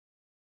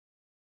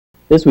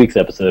This week's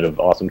episode of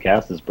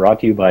AwesomeCast is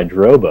brought to you by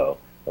Drobo,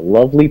 the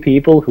lovely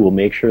people who will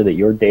make sure that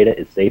your data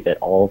is safe at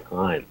all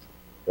times.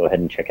 Go ahead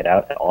and check it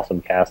out at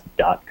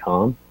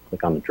awesomecast.com.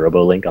 Click on the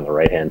Drobo link on the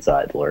right-hand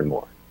side to learn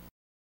more.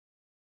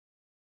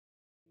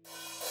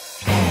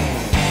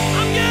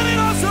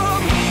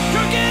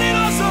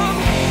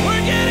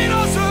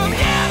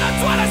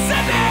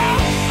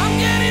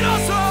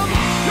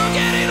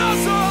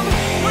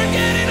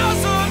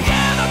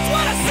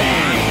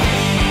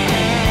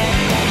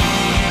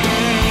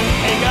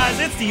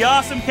 The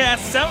AwesomeCast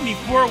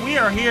 74. We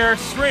are here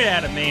straight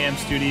out of Mayhem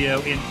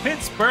Studio in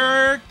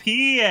Pittsburgh, PA.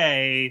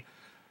 Hi,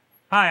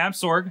 I'm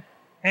Sorg,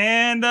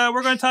 and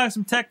we're going to talk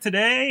some tech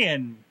today.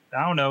 And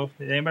I don't know,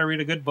 did anybody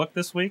read a good book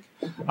this week?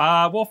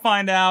 We'll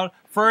find out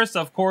first,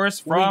 of course,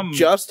 from we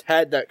just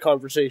had that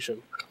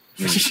conversation.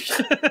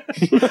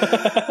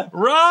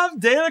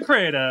 Rob De La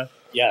Creta.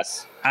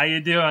 Yes. How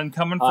you doing?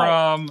 Coming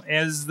from?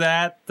 Is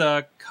that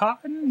the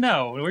cotton?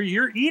 No, where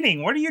you're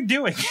eating. What are you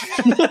doing?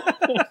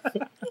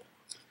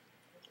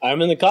 I'm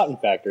in the cotton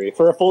factory.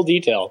 For a full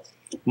detail,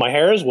 my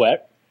hair is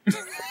wet.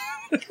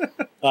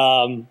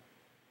 I'm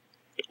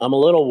a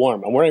little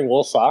warm. I'm wearing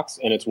wool socks,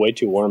 and it's way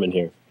too warm in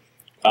here.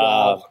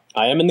 Wow.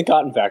 I am in the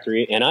cotton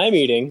factory, and I'm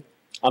eating.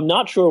 I'm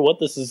not sure what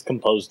this is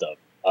composed of.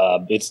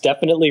 It's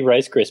definitely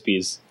Rice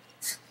Krispies,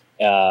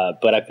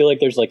 but I feel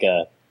like there's like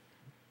an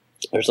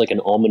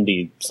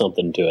almondy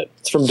something to it.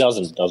 It's from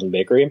Dozen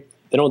Bakery.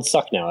 They don't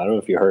suck now. I don't know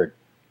if you heard.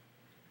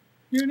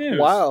 New news.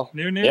 Wow.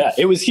 New news. Yeah,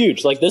 it was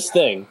huge. Like this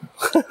thing,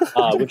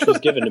 which was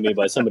given to me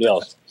by somebody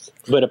else.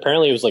 But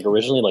apparently it was like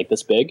originally like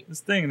this big. This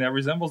thing that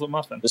resembles a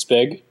muffin. This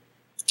big.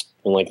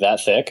 And like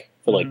that thick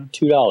for like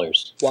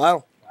 $2.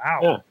 Wow. Wow.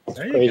 Yeah.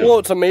 There you Crazy. go. Well,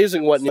 it's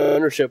amazing what new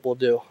ownership will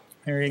do.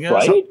 There you go.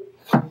 Right?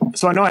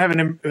 So I know I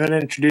haven't been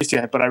introduced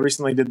yet, but I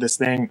recently did this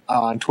thing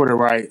on Twitter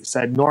where I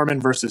said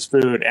Norman versus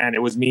food, and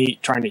it was me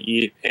trying to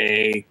eat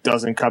a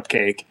dozen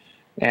cupcake,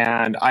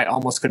 and I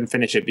almost couldn't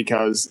finish it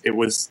because it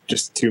was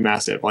just too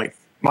massive. Like,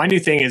 my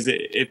new thing is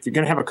that if you're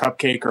going to have a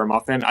cupcake or a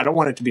muffin, I don't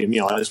want it to be a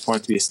meal. I just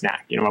want it to be a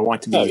snack. You know, I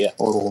want it to be a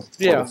little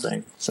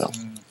thing. So,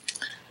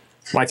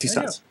 my 2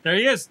 cents. There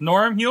he is,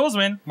 Norm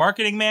Hulsman,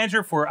 marketing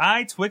manager for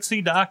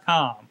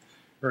iTwixie.com,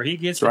 where he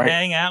gets to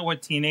hang out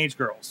with teenage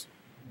girls.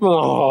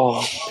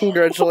 Oh.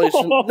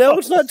 Congratulations. No,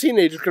 it's not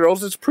teenage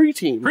girls. It's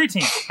preteen.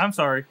 Preteen. I'm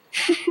sorry.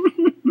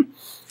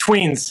 Tweens.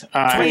 Tweens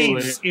Actually.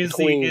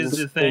 is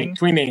the thing.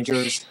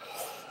 Teenagers.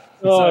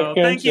 So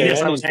thank you.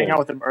 Yes, I was hanging out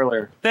with them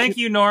earlier. Thank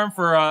you, Norm,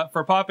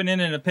 for popping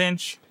in a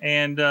pinch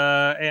and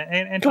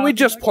Can we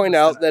just point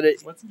out that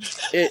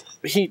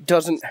he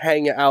doesn't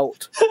hang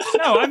out?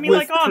 No, I mean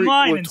like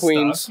online and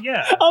tweens. stuff.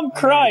 Yeah, I'm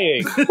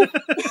crying.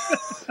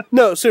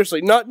 No,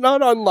 seriously, not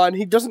online.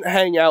 He doesn't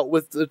hang out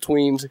with the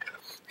tweens.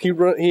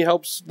 He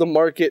helps the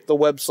market the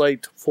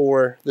website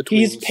for the tweens.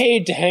 He's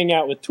paid to hang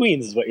out with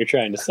tweens, is what you're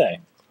trying to say.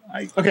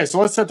 Okay,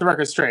 so let's set the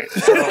record straight.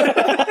 So,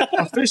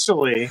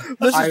 officially,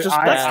 let's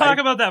talk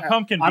about that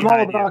pumpkin. I'm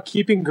all about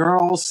keeping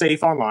girls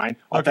safe online,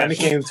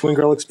 authenticating the twin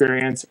girl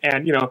experience,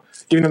 and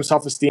giving them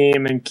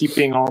self-esteem and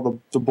keeping all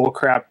the bull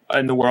crap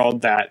in the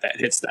world that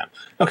hits them.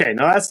 Okay,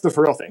 now that's the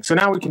for real thing. So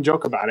now we can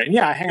joke about it. And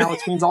yeah, I hang out with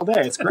tweens all day.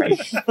 It's great.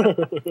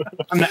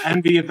 I'm the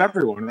envy of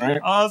everyone,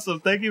 right? Awesome.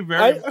 Thank you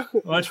very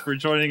much for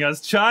joining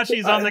us.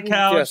 Chachi's on the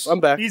couch. Yes,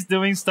 I'm back. He's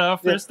doing stuff.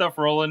 Yeah. There's stuff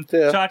rolling.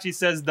 Yeah. Chachi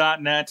says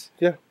 .net.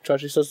 Yeah,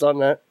 Chachi says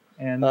 .net.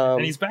 And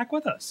he's back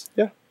with us.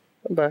 Yeah,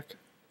 I'm back.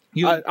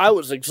 I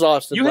was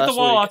exhausted. You hit the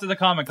wall week. after the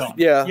Comic-Con.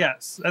 Yeah.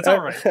 Yes, that's all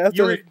right.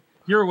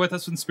 You were with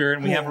us in spirit,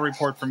 and we have a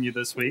report from you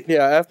this week.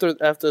 Yeah, after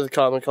the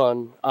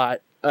Comic-Con,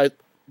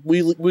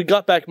 we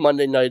got back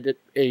Monday night at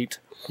 8.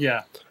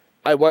 Yeah.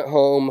 I went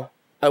home.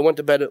 I went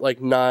to bed at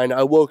like 9.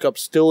 I woke up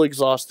still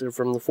exhausted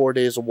from the 4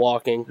 days of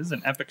walking. This is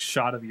an epic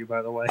shot of you,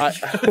 by the way.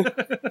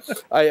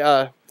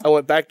 I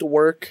went back to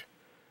work,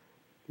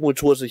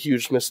 which was a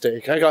huge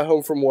mistake. I got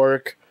home from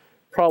work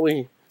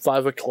probably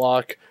 5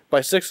 o'clock.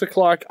 By 6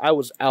 o'clock, I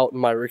was out in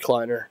my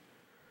recliner.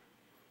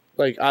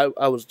 Like,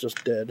 I was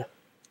just dead.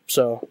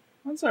 So.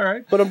 That's all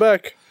right. But I'm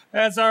back.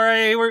 That's all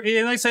right. Like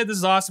I said, this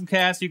is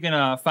AwesomeCast. You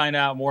can find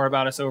out more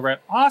about us over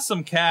at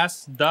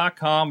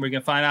AwesomeCast.com, where you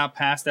can find out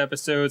past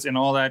episodes and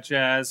all that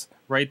jazz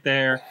right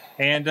there.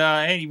 And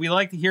hey, we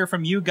like to hear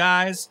from you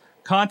guys.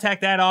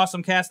 Contact at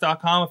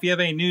AwesomeCast.com if you have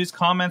any news,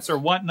 comments, or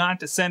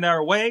whatnot to send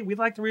our way. We'd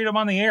like to read them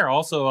on the air.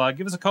 Also,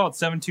 give us a call at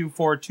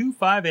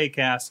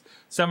 724-25-ACAST,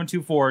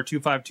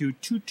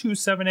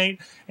 724-252-2278.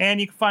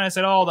 And you can find us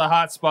at all the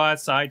hot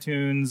spots,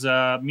 iTunes,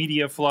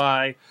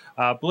 MediaFly,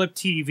 Blip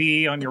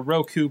TV on your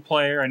Roku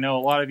player. I know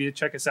a lot of you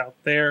check us out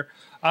there.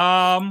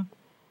 And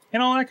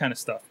all that kind of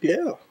stuff.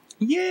 Yeah.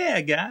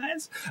 Yeah,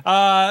 guys.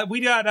 We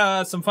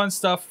got some fun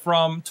stuff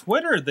from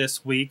Twitter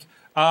this week.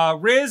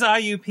 Riz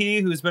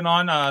IUP, who's been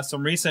on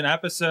some recent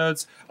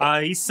episodes,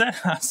 he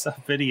sent us a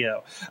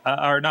video,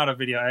 or not a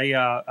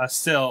video, a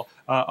still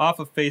off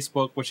of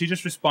Facebook, which he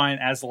just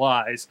responded as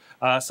lies.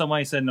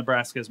 Somebody said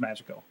Nebraska is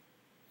magical.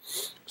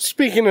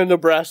 Speaking of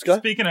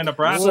Nebraska.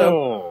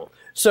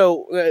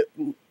 So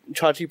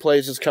Chachi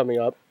Plays is coming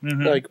up.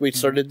 Like, we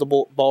started the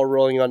ball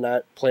rolling on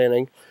that,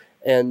 planning.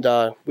 and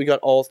we got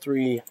all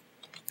three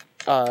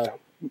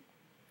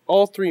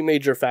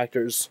major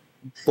factors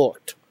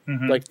booked.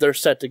 Mm-hmm. Like, they're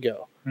set to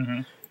go.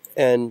 Mm-hmm.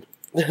 And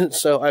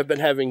so I've been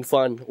having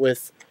fun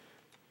with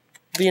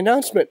the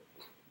announcement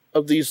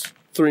of these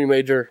three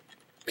major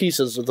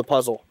pieces of the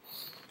puzzle.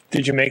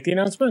 Did you make the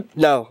announcement?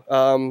 No.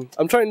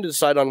 I'm trying to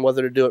decide on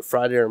whether to do it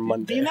Friday or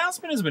Monday. The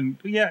announcement has been,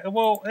 yeah,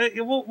 well,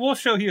 we'll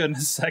show you in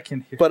a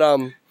second here.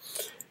 But,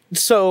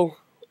 so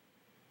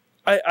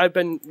I've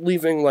been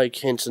leaving, like,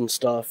 hints and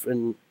stuff,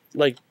 and,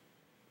 like,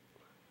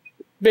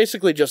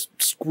 basically just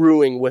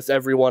screwing with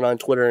everyone on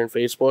Twitter and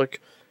Facebook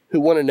who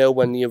want to know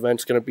when the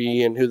event's going to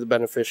be and who the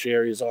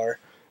beneficiaries are.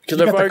 You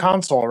got the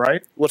console,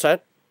 right? What's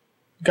that?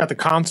 You got the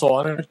console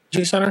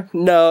Energy Center?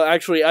 No,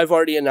 actually, I've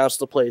already announced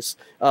the place.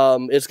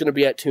 It's going to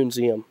be at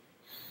Toonseum.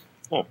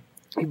 Oh.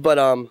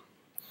 But,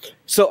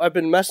 so I've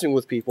been messing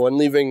with people and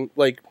leaving,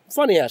 like,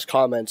 funny-ass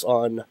comments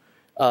on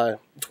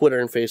Twitter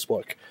and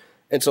Facebook.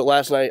 And so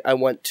last night I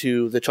went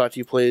to the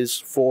Chachi Plays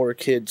for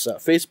Kids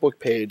Facebook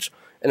page,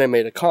 and I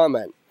made a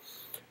comment.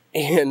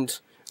 And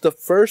the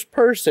first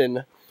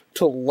person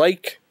to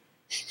like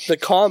the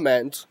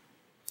comment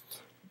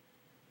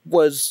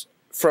was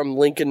from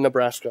Lincoln,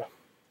 Nebraska.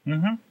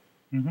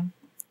 Mm-hmm. Mm-hmm.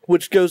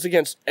 Which goes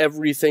against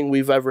everything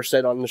we've ever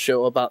said on the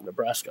show about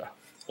Nebraska.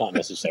 Not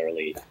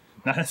necessarily.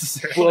 Not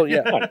necessarily. Well,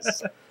 yeah.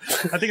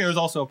 I think there was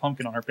also a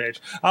pumpkin on our page.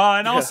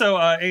 And also,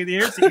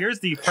 here's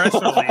the press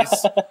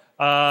release.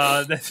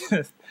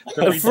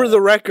 For the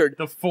record.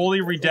 The fully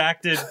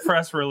redacted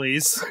press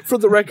release. For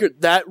the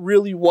record, that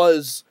really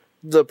was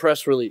the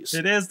press release.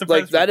 It is the press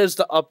release. That is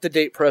the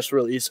up-to-date press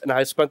release, and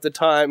I spent the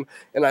time,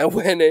 and I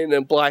went in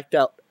and blacked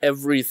out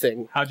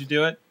everything. How'd you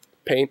do it?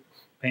 Paint.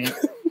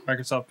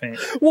 Microsoft Paint.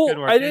 Well, good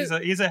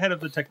work. He's ahead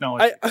of the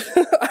technology.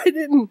 I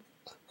didn't...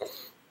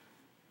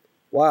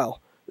 Wow.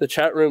 The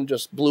chat room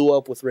just blew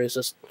up with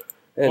racist.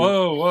 And,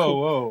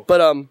 whoa.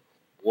 But,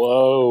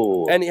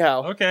 Whoa.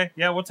 anyhow. Okay,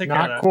 yeah, we'll take care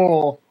of that. Not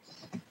cool.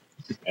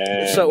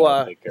 And So,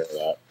 I'll take care of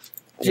that.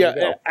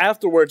 Yeah,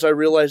 afterwards I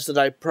realized that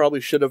I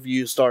probably should have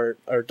used our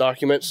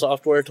document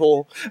software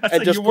tool.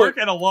 And just you work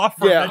at a law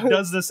firm that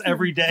does this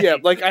every day. Yeah,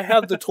 like I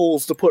have the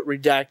tools to put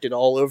redacted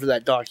all over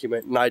that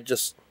document, and I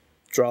just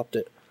dropped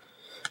it.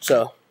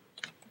 So,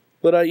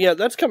 but yeah,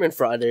 that's coming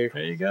Friday.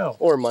 There you go.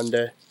 Or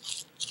Monday.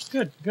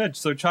 Good.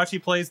 So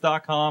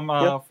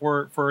chachiplays.com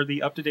for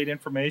the up-to-date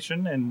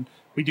information, and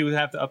we do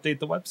have to update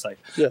the website.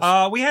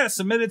 Yes. We had a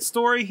submitted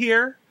story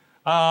here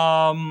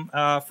from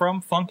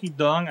Funky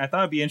Dung. I thought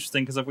it'd be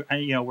interesting because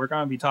we're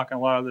going to be talking a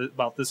lot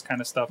about this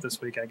kind of stuff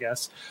this week, I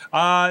guess.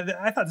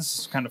 I thought this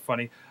was kind of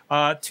funny.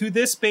 To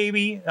This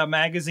Baby, a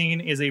magazine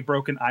is a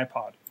broken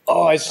iPod.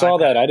 Oh, I saw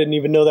that. I didn't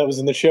even know that was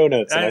in the show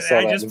notes. And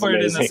I just put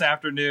it in this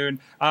afternoon.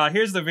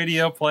 Here's the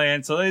video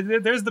playing. So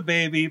there's the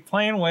baby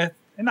playing with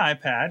an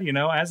iPad,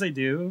 as they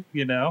do,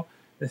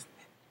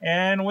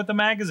 and with the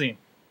magazine.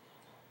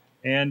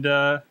 And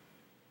I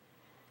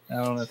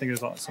don't know. I think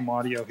there's some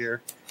audio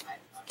here.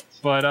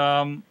 But,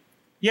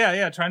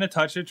 yeah, trying to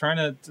touch it, trying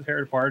to tear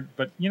it apart.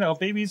 But,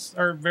 babies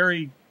are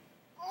very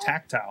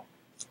tactile.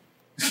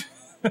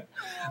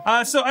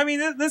 So, I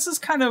mean, this is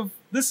kind of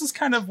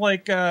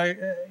like, we're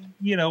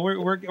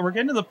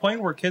getting to the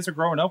point where kids are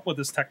growing up with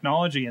this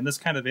technology and this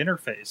kind of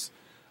interface.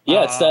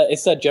 Yeah,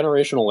 it's that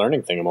generational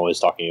learning thing I'm always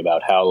talking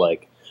about, how,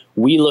 like,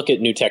 we look at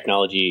new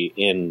technology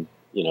in,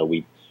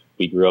 we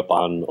grew up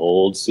on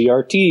old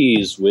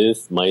CRTs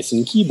with mice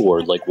and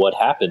keyboard. Like, what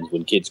happens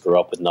when kids grow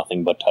up with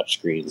nothing but touch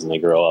screens and they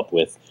grow up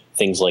with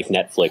things like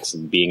Netflix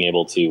and being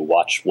able to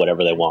watch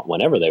whatever they want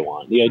whenever they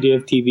want? The idea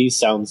of TV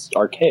sounds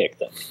archaic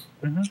then.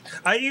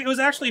 Mm-hmm. It was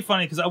actually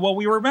funny because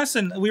we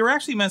were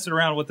actually messing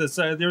around with this.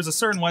 There was a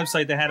certain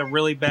website that had a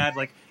really bad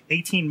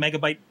 18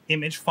 megabyte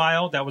image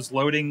file that was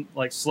loading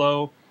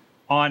slow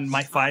on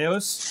my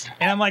FiOS,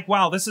 and I'm like,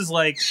 wow, this is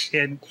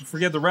and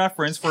forgive the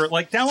reference, for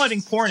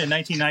downloading porn in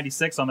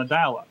 1996 on the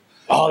dial-up.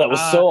 Oh, that was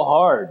so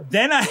hard.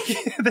 Then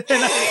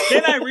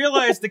I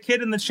realized the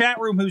kid in the chat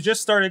room who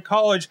just started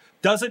college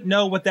doesn't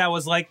know what that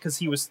was like because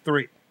he was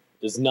 3.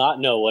 Does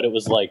not know what it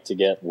was like to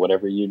get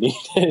whatever you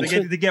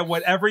needed. to get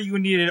whatever you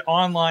needed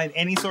online,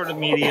 any sort of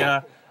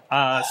media,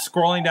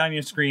 scrolling down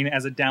your screen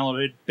as it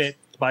downloaded bit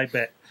by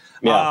bit.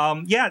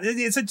 Yeah,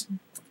 it's a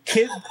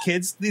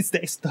kids these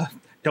days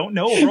don't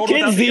know a world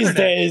without the internet.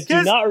 Days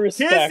do not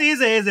respect. Kids these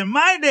days, in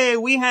my day,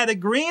 we had a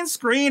green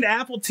screened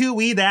Apple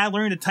IIe that I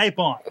learned to type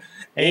on.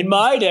 In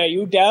my day,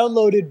 you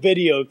downloaded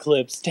video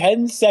clips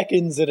 10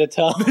 seconds at a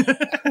time.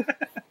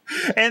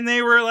 And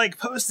they were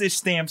postage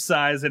stamp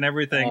size and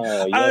everything.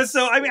 Yes.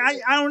 So, I mean,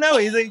 I don't know.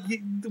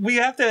 We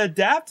have to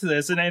adapt to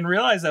this and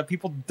realize that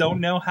people don't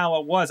know how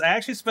it was. I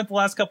actually spent the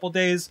last couple of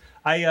days,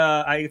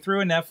 I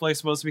threw in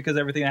Netflix mostly because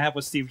everything I have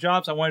with Steve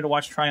Jobs. I wanted to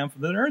watch Triumph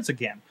of the Nerds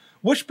again,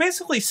 which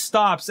basically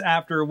stops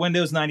after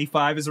Windows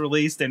 95 is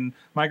released and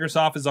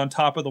Microsoft is on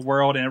top of the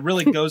world, and it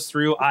really goes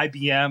through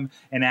IBM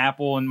and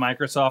Apple and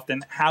Microsoft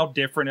and how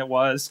different it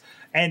was.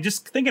 And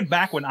just thinking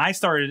back when I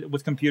started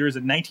with computers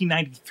in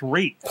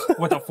 1993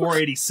 with a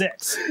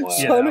 486.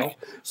 Wow.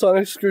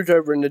 Sonic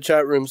Screwdriver in the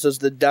chat room says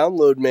the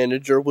download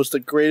manager was the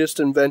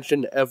greatest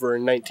invention ever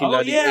in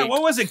 1998. Oh yeah,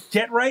 what was it?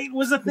 Get Right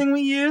was the thing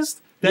we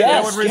used?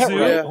 Yes, would resume? Get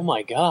Right. Yeah. Oh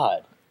my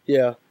god.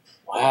 Yeah.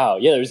 Wow.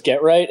 Yeah, there's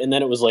Get Right, and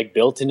then it was like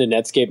built into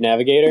Netscape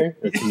Navigator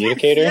or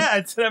Communicator. Yeah,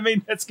 that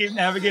made Netscape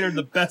Navigator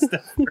the best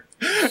ever.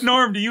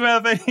 Norm, do you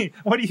have any?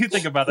 What do you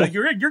think about that?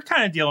 You're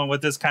kind of dealing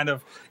with this kind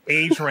of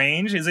age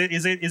range. Is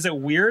it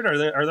weird? Are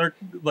there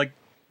like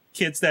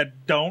kids that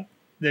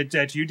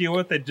you deal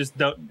with that just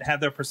don't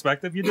have the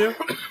perspective you do?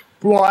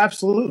 Well,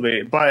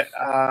 absolutely, but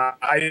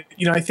I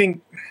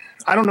think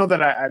I don't know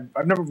that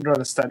I've never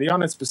done a study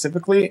on it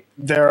specifically.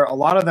 A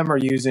lot of them are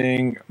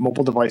using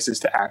mobile devices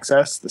to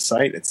access the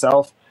site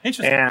itself.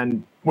 Interesting.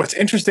 And what's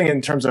interesting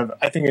in terms of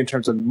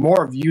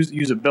more of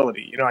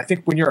usability, I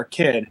think when you're a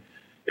kid,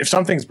 if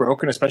something's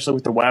broken, especially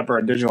with the web or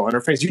a digital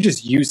interface, you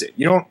just use it.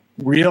 You don't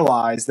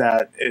realize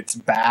that it's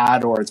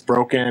bad or it's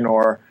broken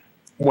or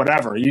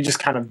whatever. You just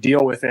kind of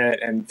deal with it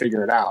and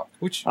figure it out.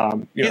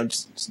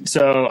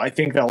 So I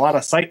think that a lot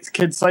of sites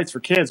for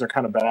kids are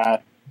kind of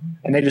bad,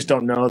 and they just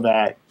don't know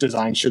that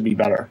design should be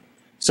better.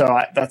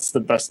 So that's the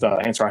best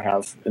answer I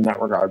have in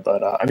that regard.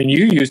 But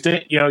you used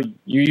it. You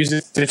used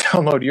it to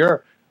download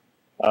your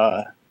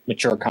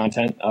mature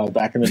content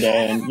back in the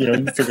day, and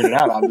you figured it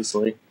out,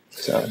 obviously.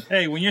 So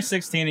hey, when you're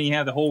 16 and you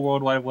have the whole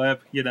World Wide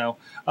Web,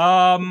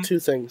 two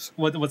things.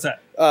 What's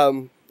that?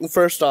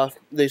 First off,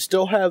 they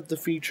still have the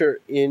feature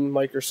in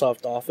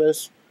Microsoft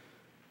Office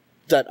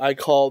that I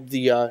call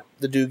the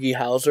Doogie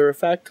Howser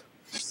effect,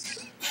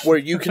 where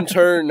you can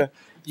turn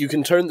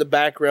the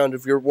background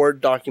of your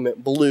Word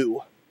document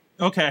blue.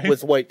 Okay.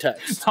 With white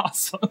text.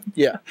 Awesome.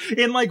 Yeah.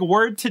 In like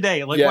Word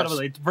today, like what was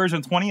it,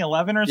 version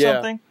 2011 or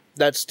something?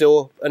 That's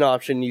still an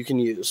option you can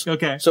use.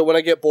 Okay. So when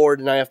I get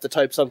bored and I have to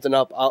type something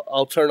up,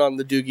 I'll turn on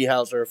the Doogie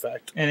Howser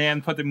effect. And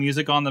then put the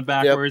music on the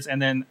backwards,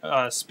 and then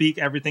speak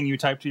everything you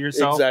type to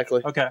yourself?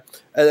 Exactly. Okay.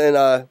 And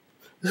then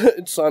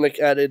Sonic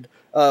added,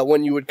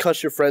 when you would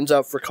cuss your friends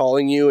out for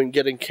calling you and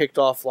getting kicked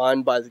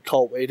offline by the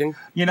call waiting.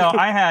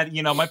 I had,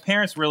 my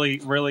parents really,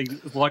 really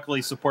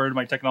luckily supported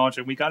my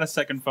technology. We got a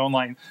second phone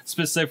line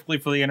specifically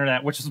for the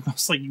internet, which is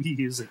mostly me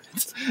using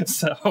it.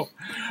 So,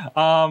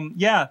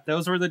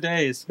 those were the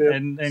days. Yeah.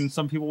 And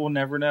some people will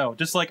never know.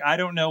 Just like I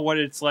don't know what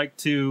it's like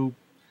to,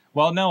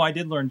 well, no, I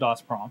did learn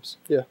DOS prompts.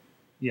 Yeah.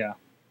 Yeah.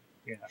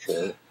 Yeah.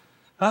 Sure.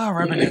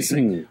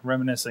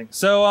 Reminiscing.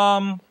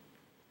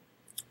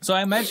 So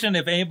I mentioned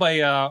if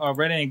anybody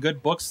read any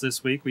good books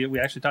this week, we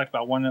actually talked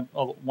about one a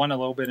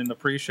little bit in the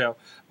pre-show.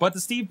 But the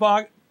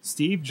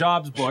Steve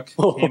Jobs book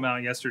came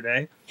out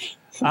yesterday.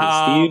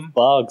 Steve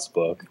Boggs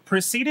book.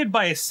 Preceded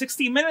by a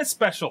 60-minute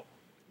special.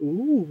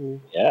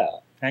 Ooh. Yeah.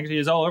 Actually,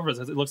 it's all over.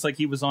 It looks like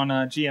he was on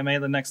GMA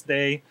the next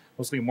day.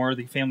 Mostly more of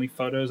the family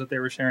photos that they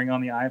were sharing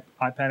on the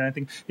iPad. I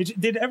think.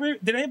 Did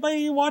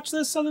anybody watch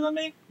this other than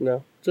me?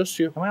 No, just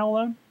you. Am I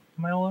all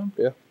alone?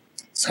 Yeah.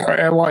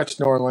 Sorry, I watched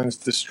New Orleans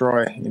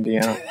destroy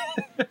Indiana.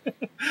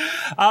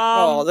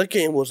 That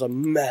game was a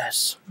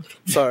mess.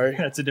 Sorry.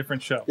 That's a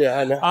different show. Yeah,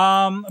 I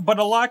know. But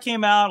a lot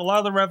came out, a lot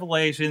of the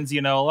revelations, a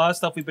lot of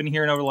stuff we've been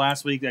hearing over the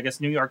last week. I guess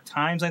New York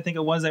Times, I think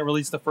it was, that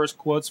released the first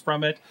quotes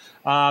from it.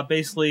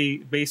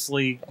 Basically,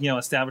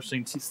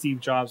 establishing Steve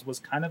Jobs was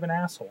kind of an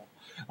asshole.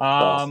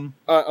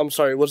 I'm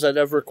sorry, was that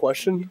ever a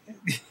question?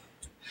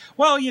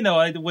 Well,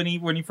 when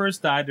he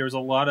first died, there was a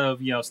lot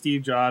of,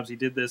 Steve Jobs, he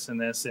did this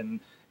and this, and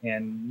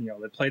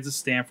they played the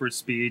Stanford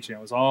speech, and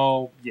it was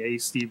all yay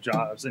Steve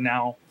Jobs. And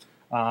now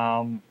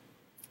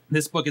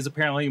this book is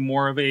apparently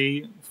more of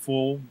a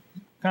full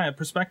kind of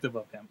perspective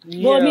of him.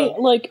 Yeah. Well, I mean,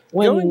 like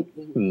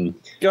when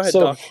Go ahead,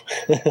 Doc.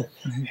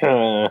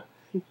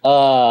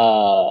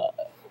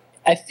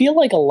 I feel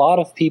like a lot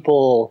of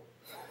people.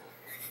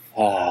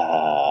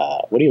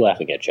 What are you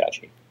laughing at,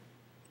 Chachi?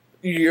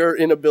 Your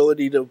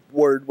inability to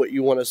word what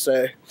you want to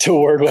say. To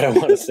word what I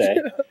want to say.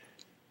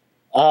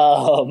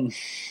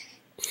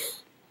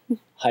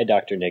 Hi,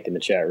 Dr. Nick in the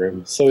chat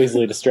room. So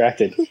easily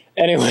distracted.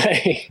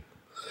 Anyway,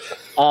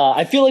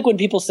 I feel like when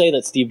people say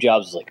that Steve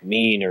Jobs was like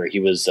mean or he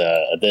was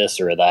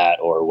this or that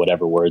or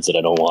whatever words that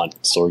I don't want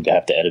Sorg to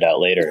have to edit out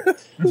later,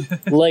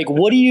 like,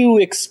 what do you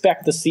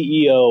expect the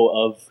CEO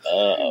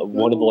of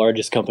one of the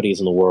largest companies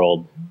in the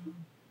world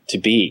to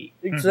be?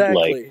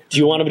 Exactly. Like, do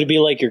you want him to be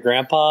like your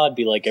grandpa?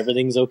 Be like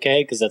everything's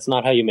okay? Because that's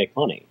not how you make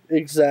money.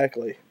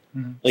 Exactly.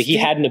 Like, he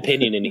had an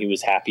opinion and he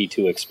was happy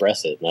to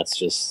express it. And that's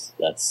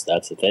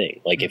the thing.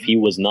 Like, if he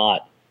was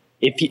not,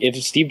 if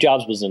Steve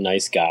Jobs was a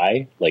nice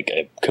guy, like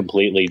a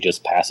completely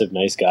just passive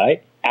nice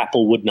guy,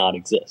 Apple would not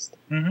exist.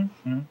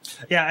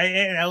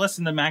 Yeah, I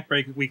listened to Mac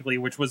Break Weekly,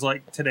 which was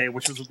like today,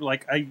 which was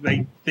like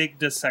a big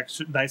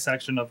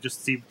dissection of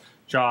just Steve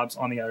Jobs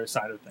on the other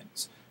side of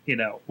things.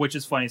 Which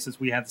is funny since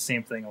we had the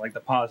same thing, like the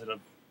positive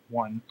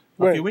one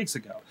a few weeks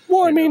ago.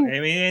 Well, I mean,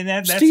 and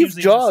that Steve seems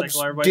the Jobs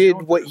cycle everybody's did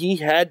going what through. he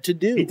had to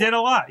do. He did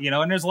a lot,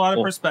 and there's a lot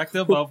of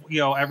perspective of,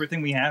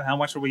 everything we have, how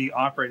much are we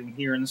operating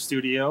here in the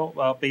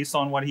studio based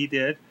on what he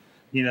did,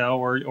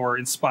 or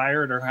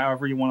inspired, or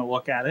however you want to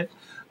look at it.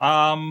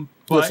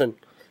 Listen,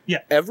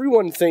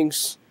 everyone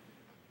thinks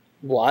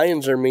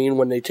lions are mean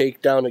when they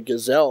take down a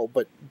gazelle,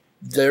 but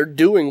they're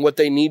doing what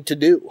they need to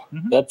do.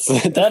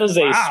 That is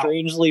a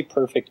strangely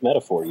perfect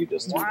metaphor you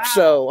just used.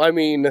 So, I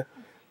mean,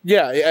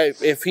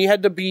 if he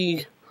had to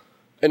be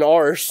an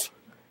arse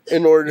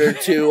in order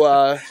to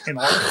An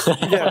arse.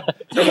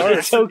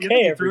 It's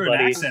okay,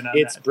 everybody.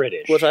 It's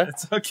British. What's that?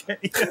 It's okay.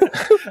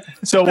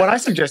 So what I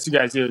suggest you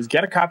guys do is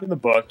get a copy of the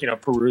book,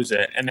 peruse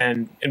it, and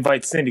then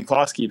invite Cindy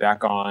Kloski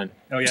back on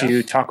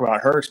to talk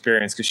about her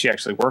experience, because she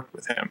actually worked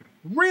with him.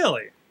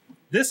 Really?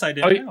 This I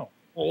didn't know.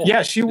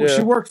 Yeah, she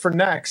worked for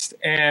Next,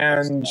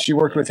 and she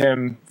worked with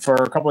him for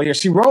a couple of years.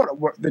 She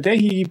wrote, the day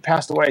he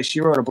passed away, she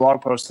wrote a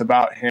blog post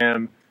about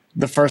him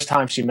the first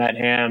time she met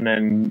him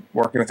and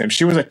working with him.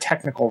 She was a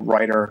technical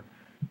writer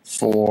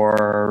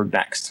for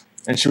Next,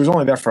 and she was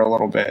only there for a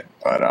little bit,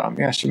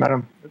 but she met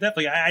him.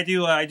 Definitely, I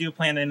do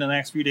plan in the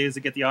next few days to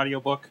get the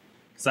audiobook,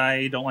 because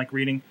I don't like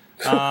reading.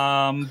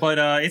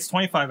 But it's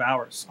 25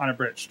 hours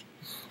unabridged.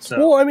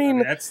 So, I mean,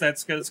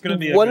 that's going to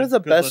be one of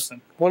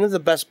the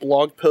best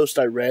blog posts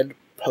I read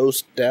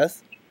post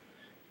death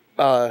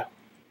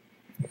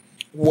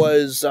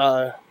was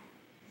a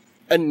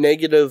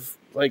negative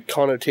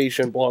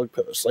connotation blog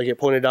post. It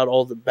pointed out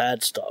all the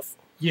bad stuff.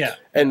 Yeah.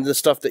 And the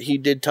stuff that he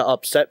did to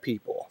upset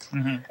people.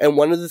 Mm-hmm. And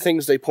one of the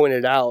things they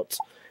pointed out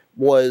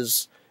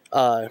was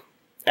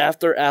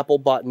after Apple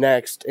bought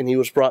Next and he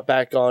was brought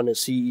back on as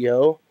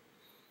CEO,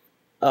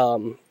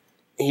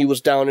 he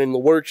was down in the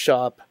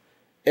workshop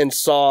and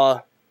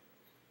saw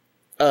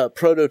a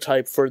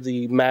prototype for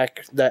the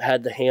Mac that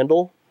had the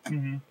handle,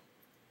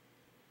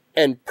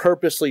 and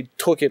purposely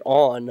took it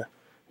on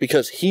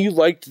because he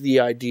liked the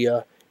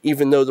idea,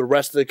 even though the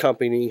rest of the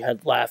company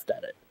had laughed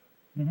at it.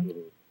 Mm-hmm.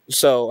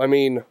 So, I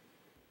mean,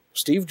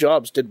 Steve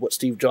Jobs did what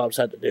Steve Jobs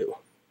had to do.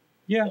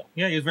 Yeah,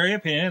 he was very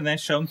opinionated, and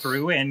that's shown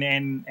through.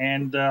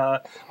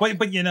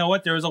 But you know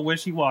what? There was a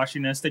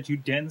wishy-washiness that you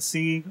didn't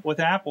see with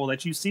Apple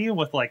that you see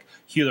with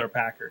Hewlett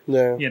Packard.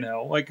 Yeah.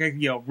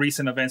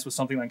 Recent events with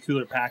something like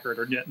Hewlett Packard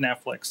or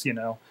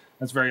Netflix.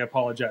 That's very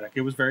apologetic.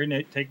 It was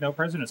very take no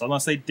prisoners,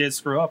 unless they did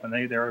screw up, and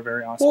they were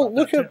very honest. Well,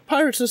 look at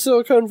Pirates of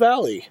Silicon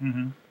Valley.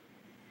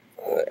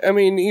 Mm-hmm. I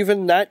mean,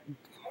 even that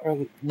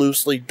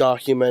loosely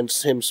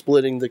documents him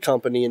splitting the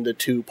company into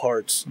two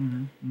parts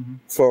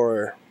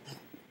for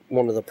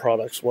one of the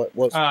products. What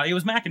was it?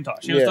 Was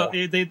Macintosh.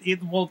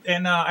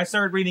 I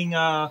started reading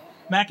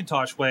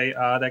Macintosh Way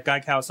that Guy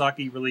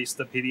Kawasaki released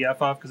the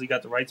PDF of, because he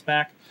got the rights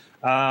back.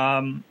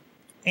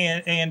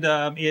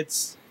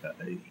 It's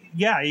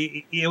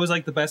it was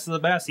the best of the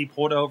best. He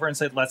pulled over and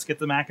said, "Let's get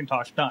the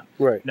Macintosh done."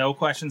 Right. No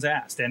questions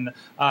asked. And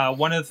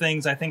one of the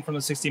things I think from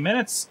the 60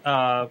 Minutes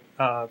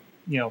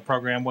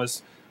program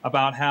was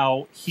about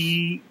how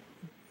we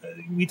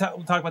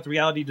talk about the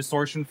reality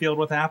distortion field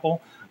with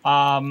Apple.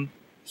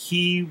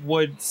 He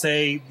would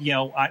say,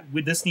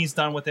 this needs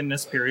done within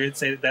this period.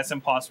 Say that's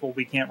impossible.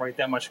 We can't write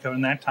that much code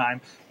in that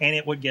time, and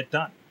it would get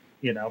done.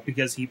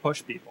 Because he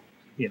pushed people.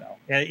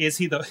 Is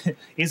he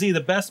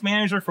the best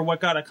manager for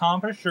what got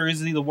accomplished, or is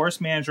he the worst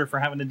manager for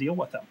having to deal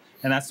with them?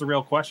 And that's the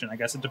real question. I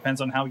guess it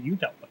depends on how you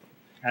dealt with them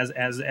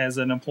as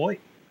an employee.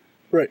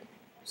 Right.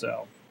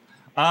 So,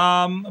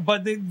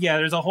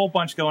 there's a whole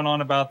bunch going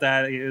on about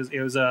that.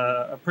 It was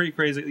a pretty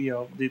crazy.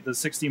 The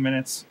 60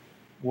 Minutes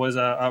was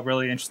a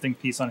really interesting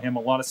piece on him. A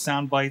lot of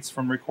sound bites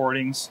from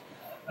recordings.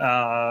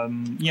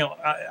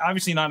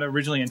 Obviously not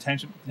originally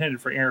intended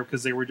for air,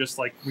 because they were just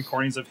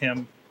recordings of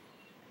him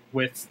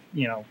with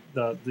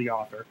the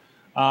author.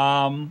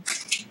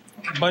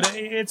 But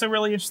it's a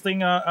really interesting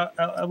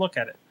look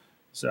at it.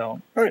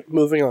 So, all right,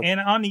 moving on.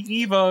 And on the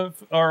eve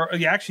of, or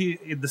actually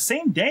the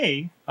same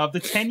day of the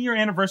 10-year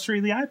anniversary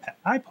of the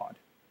iPod.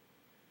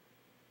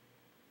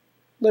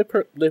 They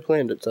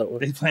planned it that way.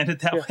 They planned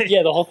it that way.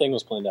 Yeah, the whole thing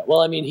was planned out. Well,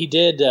 I mean, he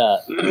did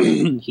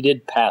he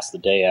did pass the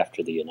day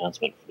after the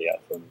announcement for the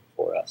iPhone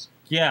 4S.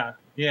 Yeah,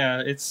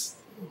 it's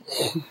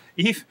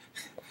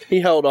he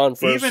held on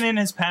first. Even in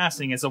his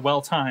passing, it's a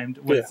well-timed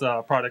with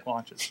product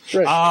launches.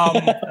 Right.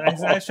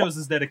 That shows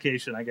his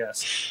dedication, I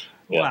guess.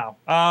 Yeah.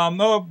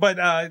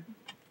 Wow.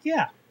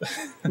 Yeah.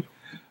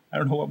 I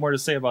don't know what more to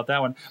say about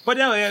that one. But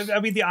no, I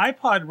mean, the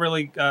iPod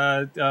really...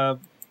 I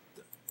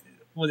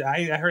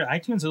heard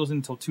iTunes wasn't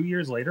until 2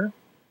 years later.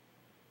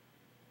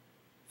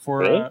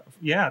 Really?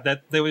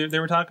 That they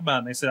were talking about it,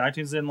 and they said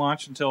iTunes didn't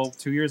launch until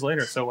 2 years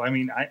later. So, I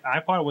mean,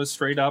 iPod was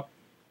straight up...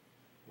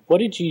 What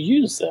did you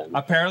use then?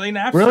 Apparently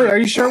Napster. Really? Are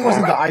you sure it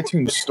wasn't the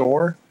iTunes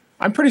store?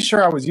 I'm pretty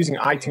sure I was using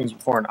iTunes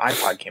before an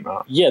iPod came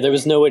out. Yeah, there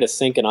was no way to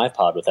sync an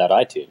iPod without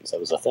iTunes. That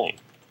was a thing.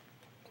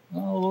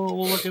 Oh,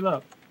 we'll look it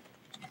up.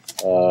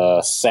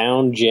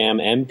 Sound Jam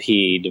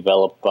MP,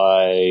 developed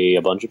by a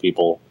bunch of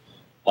people,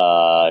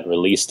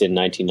 released in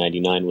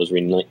 1999, was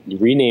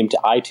renamed to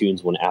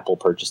iTunes when Apple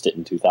purchased it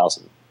in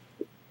 2000.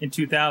 In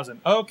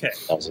 2000. Okay.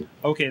 2000.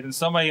 Okay, then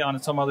somebody on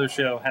some other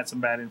show had some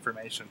bad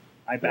information.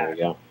 My There bad.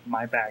 we go.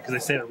 My bad, because I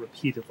say it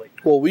repeatedly.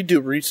 Well, we do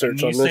And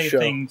research you on say this show.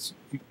 things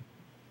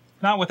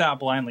not without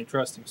blindly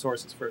trusting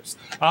sources first.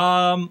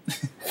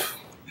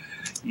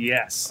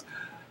 Yes.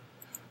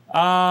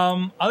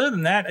 Other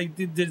than that,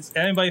 did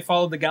anybody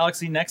follow the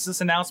Galaxy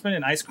Nexus announcement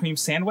and ice cream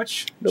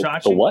sandwich? Nope.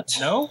 Chachi? The what?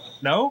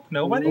 No,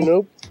 nobody.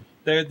 Nope.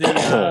 They're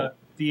the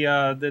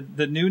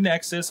new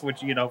Nexus,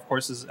 which of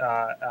course is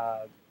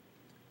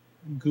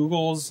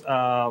Google's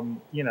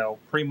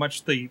pretty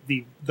much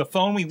the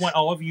phone we want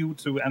all of you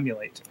to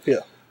emulate.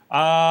 Yeah.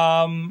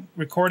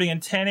 Recording in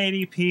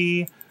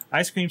 1080p.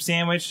 Ice cream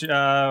sandwich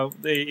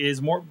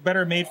is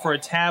better made for a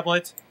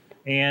tablet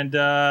and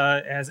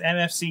has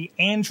NFC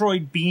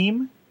Android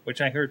Beam,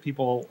 which I heard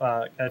people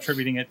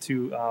attributing it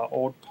to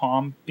old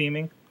Palm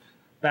beaming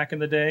back in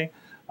the day.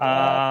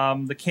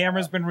 The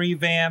camera's been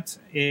revamped,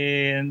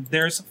 and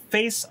there's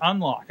face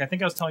unlock. I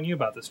think I was telling you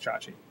about this,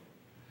 Chachi,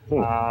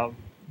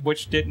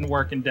 which didn't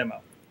work in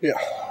demo. Yeah.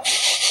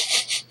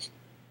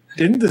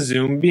 Didn't the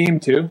Zoom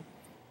beam too?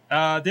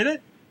 Did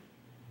it?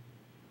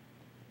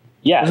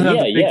 Yeah, Isn't that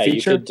the big You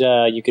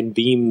feature? you can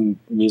beam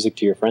music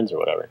to your friends or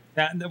whatever.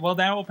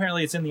 Now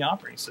apparently it's in the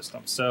operating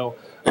system. So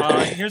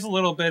here's a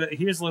little bit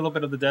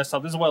of the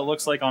desktop. This is what it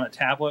looks like on a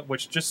tablet,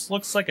 which just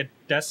looks like a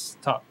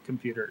desktop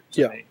computer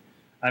to me.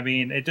 I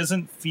mean, it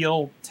doesn't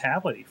feel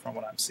tablety from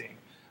what I'm seeing.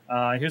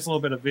 Here's a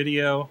little bit of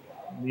video,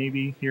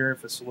 maybe here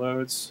if it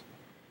loads.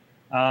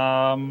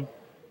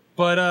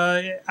 But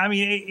I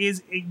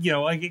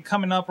mean,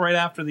 coming up right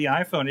after the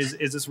iPhone,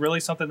 is this really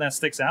something that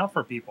sticks out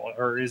for people,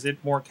 or is it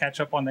more catch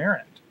up on their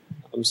end?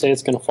 I'm saying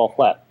it's going to fall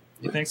flat.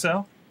 You think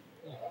so?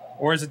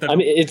 Or is it I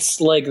mean,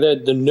 it's like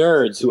the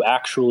nerds who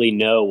actually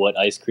know what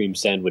ice cream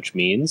sandwich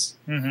means.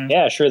 Mm-hmm.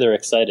 Yeah, sure, they're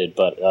excited,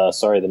 but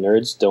sorry, the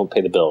nerds don't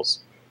pay the bills.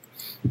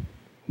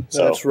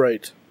 So That's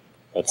right.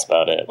 that's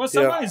about it. Well,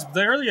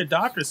 the early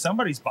adopters,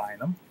 somebody's buying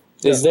them.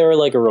 Is there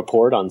like a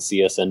report on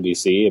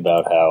CSNBC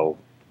about how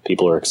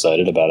people are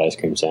excited about ice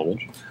cream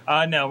sandwich?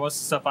 No, most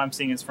of the stuff I'm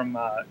seeing is from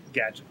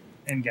Gadget.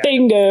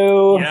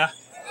 Bingo! Yeah.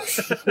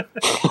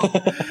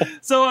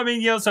 So I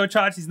mean, so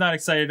Chachi's not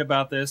excited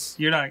about this.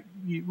 You're not.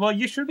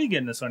 You should be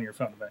getting this on your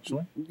phone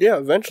eventually. Yeah,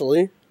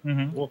 eventually.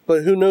 Mm-hmm.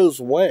 But who knows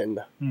when?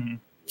 Mm-hmm.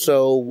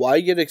 So why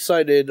get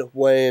excited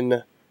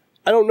when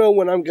I don't know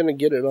when I'm going to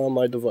get it on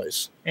my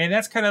device? And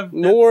that's kind of.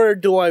 Nor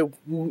do I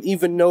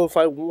even know if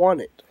I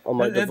want it on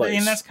my device.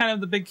 And that's kind of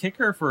the big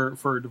kicker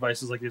for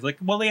devices like these. Like,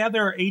 well, they have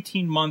their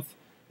 18-month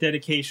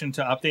dedication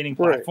to updating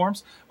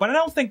platforms, but I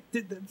don't think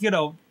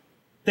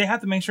they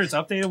have to make sure it's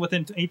updated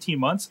within 18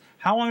 months.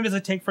 How long does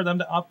it take for them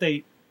to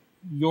update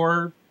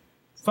your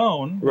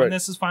phone when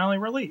this is finally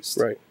released?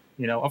 Right.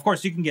 Of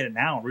course, you can get it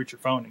now and root your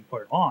phone and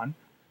put it on,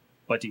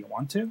 but do you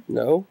want to?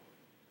 No.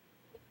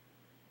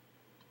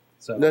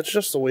 So that's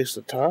just a waste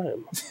of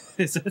time.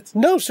 Is it?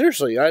 No,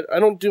 seriously. I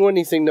don't do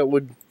anything that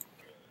would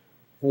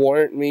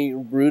warrant me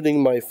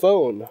rooting my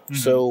phone. Mm-hmm.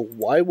 So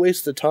why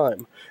waste the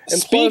time? And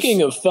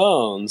speaking of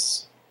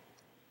phones,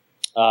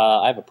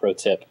 I have a pro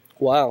tip.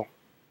 Wow.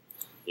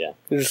 Yeah.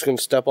 You're just going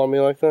to step on me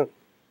like that?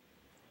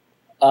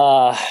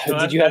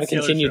 Did you have a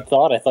continued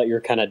thought? I thought you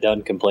were kind of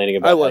done complaining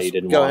about how you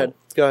didn't want it.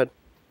 Go ahead.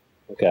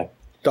 Okay.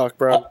 Doc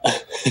Brown.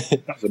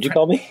 What'd you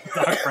call me?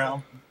 Doc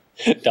Brown.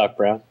 Doc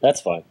Brown. That's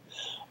fine.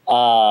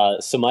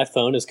 So my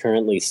phone is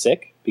currently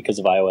sick because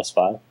of iOS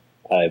 5.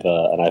 I have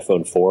an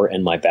iPhone 4,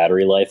 and my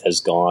battery life has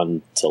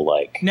gone to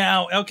like...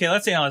 Now, okay,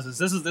 let's analyze this.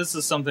 This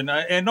is something...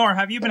 Nora,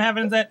 have you been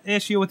having that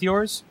issue with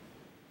yours?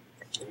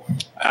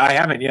 I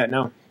haven't yet,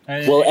 no.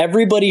 Well,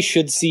 everybody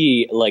should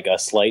see like a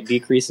slight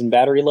decrease in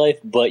battery life,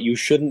 but you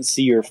shouldn't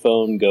see your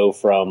phone go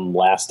from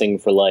lasting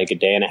for like a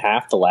day and a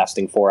half to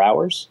lasting 4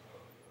 hours,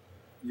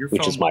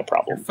 which is my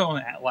problem. Your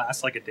phone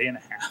lasts like a day and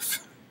a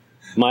half.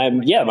 My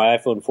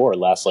iPhone 4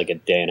 lasts like a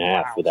day and a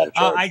half without a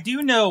charge. I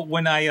do know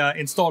when I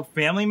installed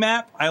Family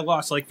Map, I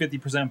lost like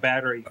 50%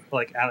 battery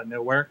like out of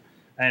nowhere,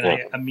 and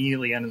I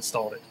immediately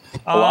uninstalled it.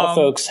 A lot of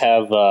folks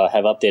have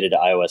updated to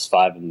iOS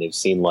 5, and they've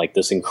seen like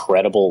this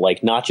incredible,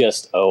 like not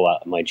just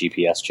my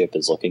GPS chip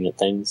is looking at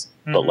things,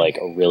 but like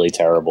a really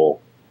terrible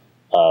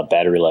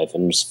battery life.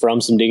 And just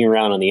from some digging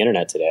around on the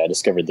internet today, I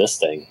discovered this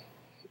thing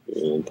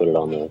and put it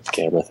on the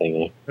camera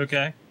thing.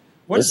 Okay,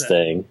 what is that?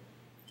 Thing?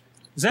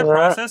 Is that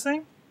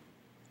processing?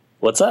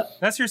 What's that?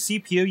 That's your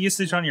CPU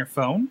usage on your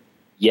phone?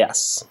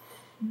 Yes.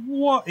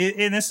 What?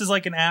 And this is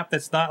like an app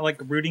that's not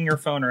like rooting your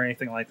phone or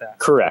anything like that.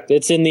 Correct.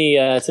 It's in the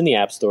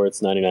App Store.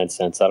 It's 99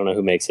 cents. I don't know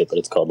who makes it, but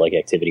it's called like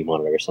Activity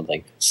Monitor or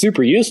something.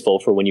 Super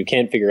useful for when you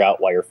can't figure out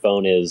why your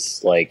phone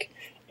is like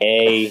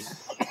really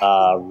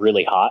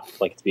hot,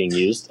 like it's being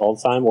used all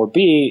the time, or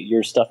B,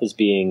 your stuff is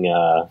being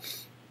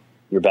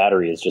your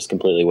battery is just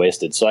completely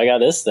wasted. So I got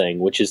this thing,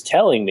 which is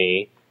telling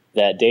me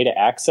that data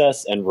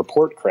access and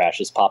report crash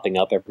is popping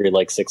up every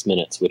like 6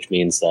 minutes, which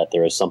means that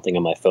there is something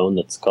on my phone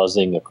that's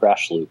causing a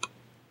crash loop.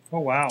 Oh,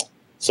 wow.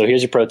 So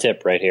here's your pro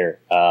tip right here.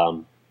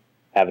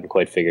 haven't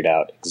quite figured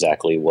out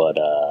exactly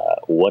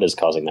what is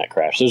causing that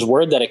crash. There's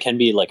word that it can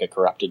be like a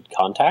corrupted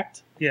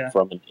contact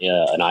from an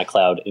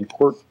iCloud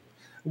import.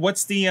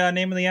 What's the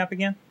name of the app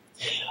again?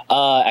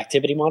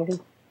 Activity monitor.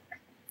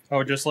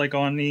 Oh, just like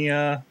on the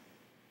on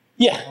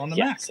the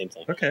Mac. Same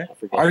thing. Okay.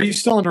 Are you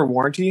still under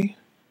warranty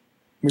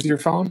with your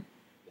phone?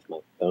 With my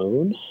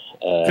phone?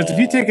 Because if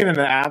you take it in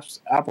the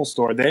Apple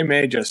store, they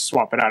may just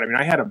swap it out. I mean,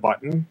 I had a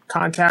button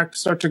contact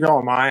start to go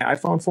on my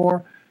iPhone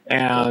 4,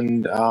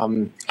 and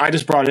I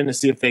just brought it in to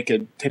see if they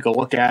could take a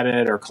look at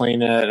it or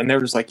clean it, and they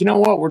were just like, you know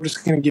what, we're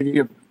just going to give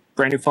you a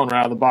brand new phone right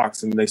out of the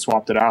box, and they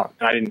swapped it out.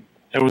 And I didn't.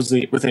 It was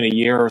within a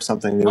year or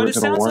something. They were going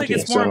to warranty it.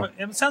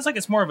 It sounds like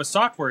it's more of a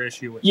software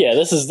issue. Yeah,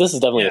 this is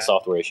definitely a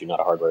software issue, not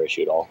a hardware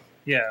issue at all.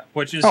 Yeah,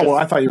 which is. Oh well,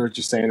 I thought you were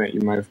just saying that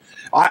you might have.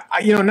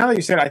 Now that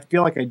you said it, I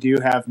feel like I do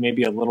have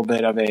maybe a little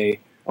bit of a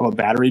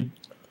battery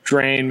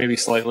drain, maybe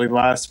slightly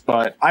less,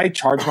 but I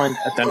charge mine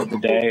at the end of the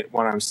day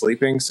when I'm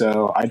sleeping,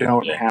 so I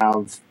don't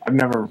have. I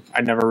never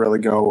really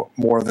go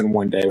more than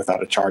one day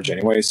without a charge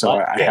anyway. So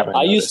I haven't.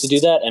 I used to do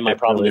that, and my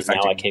problem really is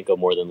now I can't go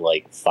more than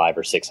like 5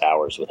 or 6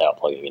 hours without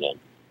plugging it in.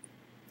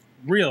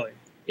 Really?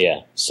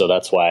 Yeah, so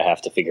that's why I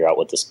have to figure out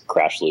what this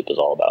crash loop is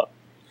all about.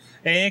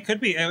 And it could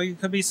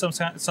be some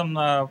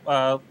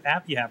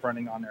app you have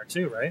running on there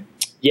too, right?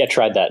 Yeah,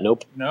 tried that.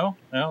 Nope. No.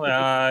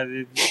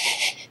 Ow.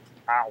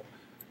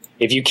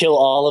 If you kill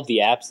all of the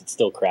apps, it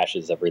still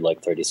crashes every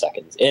like 30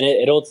 seconds, and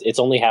it's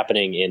only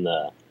happening in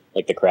the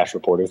crash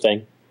reporter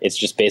thing. It's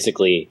just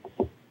basically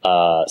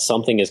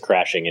something is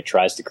crashing. It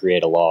tries to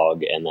create a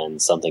log, and then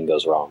something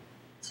goes wrong.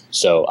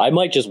 So I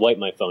might just wipe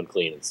my phone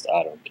clean and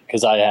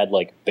because I had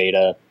like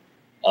beta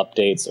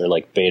updates or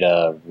like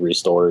beta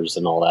restores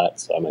and all that,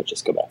 so I might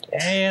just go back to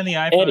that. And the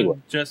iPhone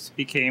just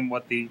became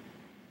what the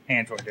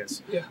Android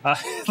is. Yeah,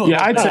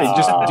 I'd say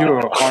just do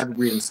a hard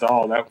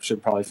reinstall. That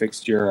should probably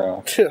fix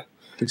your.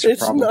 It's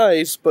problem.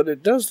 Nice, but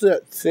it does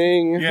that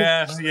thing.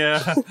 Yeah.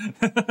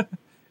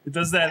 It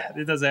does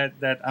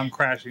that I'm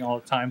crashing all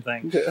the time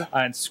thing,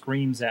 and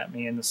screams at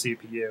me in the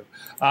CPU.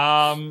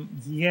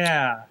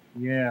 Yeah.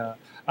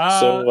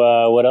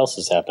 So what else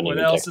is happening? What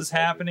else is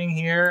happening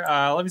here?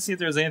 Let me see if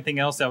there's anything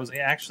else that was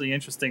actually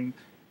interesting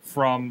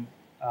from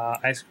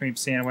Ice Cream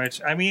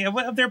Sandwich. I mean,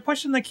 they're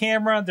pushing the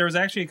camera. There was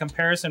actually a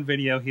comparison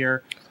video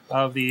here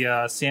of the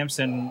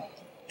Samsung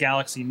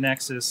Galaxy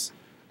Nexus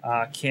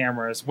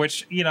cameras,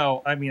 which,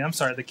 I mean, I'm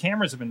sorry, the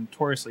cameras have been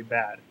notoriously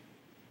bad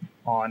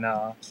on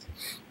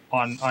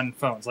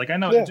phones. Like, I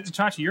know,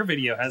 Chachi, your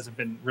video hasn't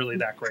been really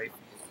that great.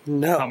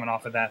 No. Coming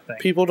off of that thing.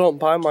 People don't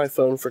buy my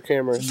phone for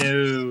cameras.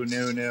 No.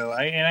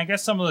 And I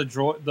guess some of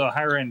the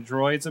higher end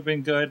droids have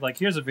been good. Like,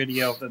 here's a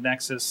video of the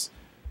Nexus.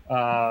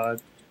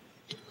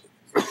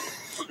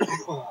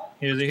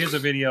 Here's a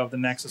video of the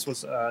Nexus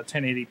with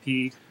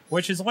 1080p,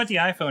 which is what the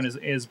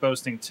iPhone is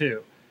boasting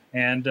too.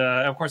 And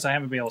of course, I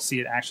haven't been able to see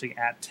it actually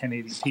at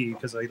 1080p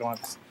because I don't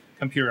have this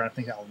computer. I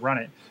think I'll run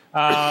it.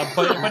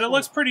 But it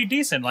looks pretty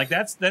decent. Like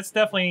that's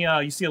definitely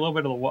you see a little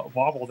bit of the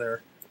wobble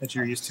there that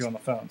you're used to on the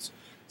phones.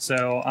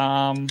 So,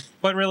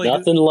 but really,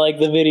 nothing like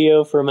the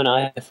video from an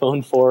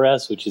iPhone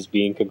 4S, which is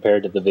being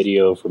compared to the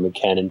video from a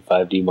Canon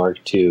 5D Mark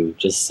II.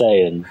 Just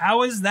saying.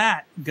 How is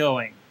that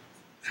going?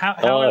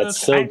 It's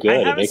so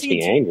good. It makes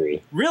me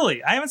angry.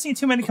 Really, I haven't seen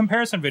too many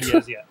comparison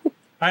videos yet.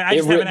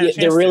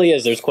 There really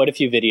is. There's quite a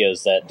few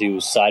videos that do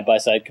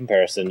side-by-side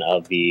comparison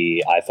of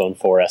the iPhone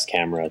 4S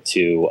camera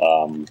to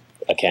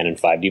a Canon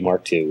 5D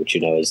Mark II, which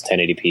is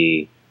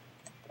 1080p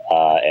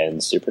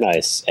and super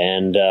nice.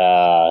 And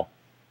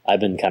I've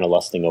been kind of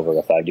lusting over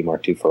the 5D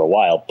Mark II for a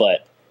while,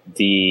 but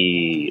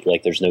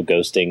there's no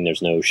ghosting,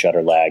 there's no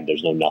shutter lag,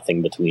 there's no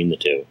nothing between the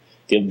two.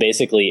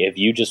 Basically, if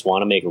you just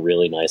want to make a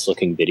really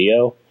nice-looking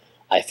video,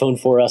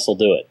 iPhone 4S will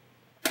do it.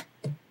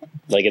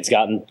 Like, it's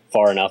gotten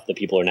far enough that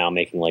people are now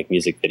making like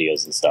music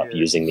videos and stuff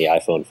using the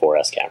iPhone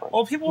 4S camera.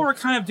 Well, people were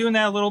kind of doing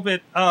that a little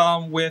bit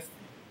with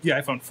the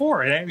iPhone 4.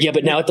 Right? Yeah,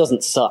 but now it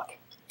doesn't suck.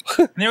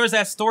 And there was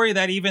that story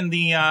that even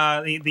the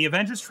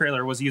Avengers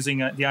trailer was using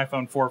the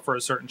iPhone 4 for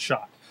a certain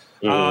shot.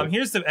 Mm-hmm.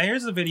 Here's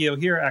the video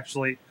here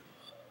actually.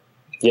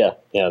 Yeah,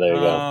 there you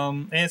go.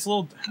 And it's a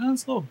little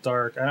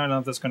dark. I don't know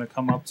if that's going to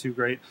come up too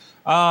great.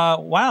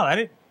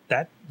 Wow,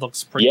 that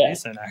looks pretty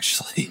decent,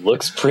 actually.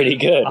 Looks pretty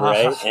good,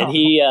 right? And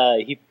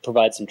he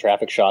provides some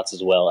traffic shots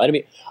as well. I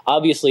mean,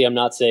 obviously, I'm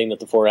not saying that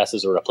the 4S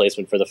is a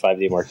replacement for the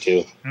 5D Mark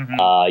II.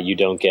 Mm-hmm. You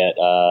don't get,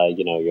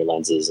 your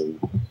lenses and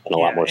a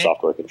lot more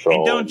software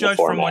control and the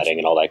formatting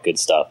and all that good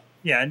stuff.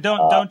 Yeah, and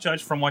don't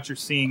judge from what you're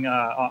seeing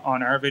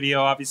on our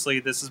video. Obviously,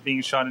 this is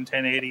being shot in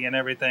 1080 and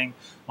everything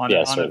on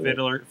a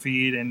video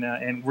feed,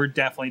 and we're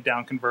definitely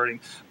down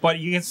converting. But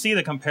you can see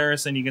the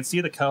comparison. You can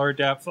see the color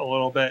depth a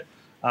little bit.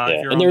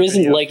 And there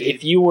isn't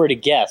if you were to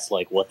guess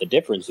what the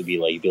difference would be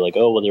like, you'd be like,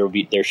 oh, well,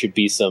 there should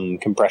be some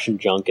compression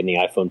junk in the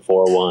iPhone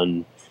 4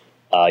 one.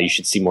 You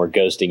should see more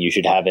ghosting. You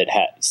should have it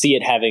see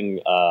it having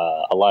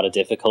a lot of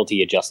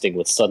difficulty adjusting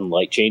with sudden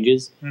light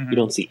changes. Mm-hmm. You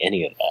don't see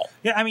any of that.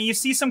 Yeah, I mean, you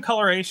see some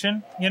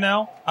coloration, but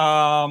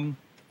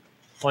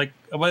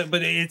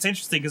it's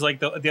interesting because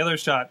the other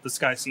shot, the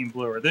sky seemed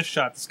bluer. This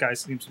shot, the sky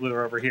seems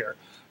bluer over here.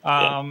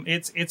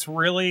 It's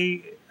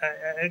really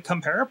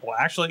comparable.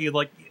 Actually,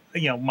 like,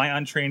 my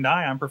untrained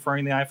eye, I'm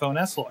preferring the iPhone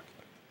S look.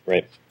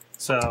 Right.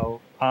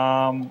 So,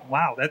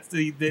 wow, that's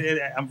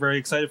I'm very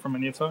excited for my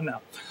new phone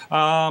now.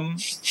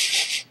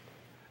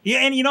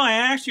 Yeah, and I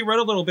actually wrote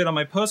a little bit on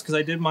my post because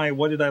I did my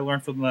 "What did I learn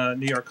from the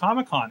New York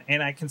Comic Con?"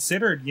 and I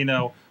considered,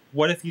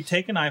 what if you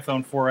take an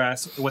iPhone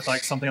 4S with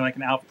like something like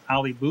an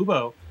Ali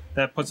Bubo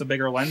that puts a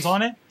bigger lens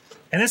on it,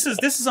 and this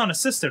is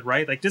unassisted,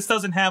 right? Like this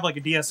doesn't have like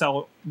a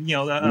DSL,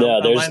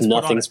 no, there's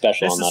nothing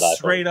special on that iPhone. This is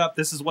straight up.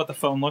 This is what the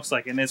phone looks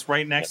like, and it's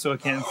right next to a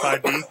Canon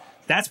 5D.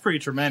 That's pretty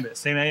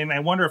tremendous, and I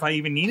wonder if I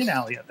even need an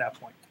Ali at that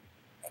point.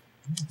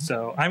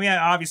 So, I mean,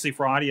 obviously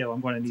for audio,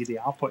 I'm going to need the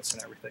outputs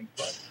and everything,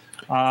 but.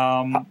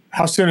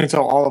 How soon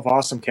until all of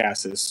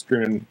AwesomeCast is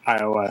streaming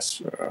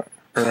iOS, or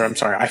I'm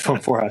sorry,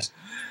 iPhone 4S?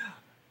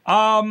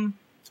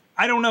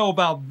 I don't know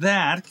about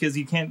that because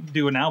you can't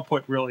do an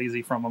output real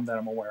easy from them that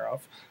I'm aware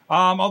of.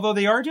 Although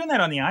they are doing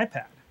that on the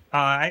iPad.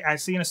 I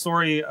seen a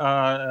story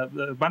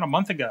about a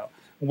month ago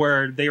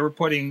where they were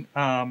putting.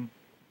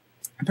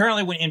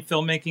 Apparently, when in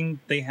filmmaking,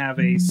 they have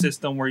a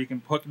system where you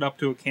can hook it up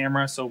to a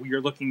camera, so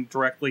you're looking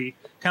directly,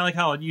 kind of like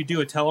how you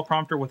do a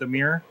teleprompter with a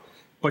mirror,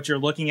 but you're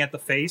looking at the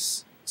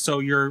face. So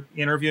you're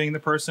interviewing the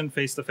person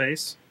face to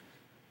face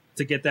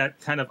to get that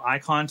kind of eye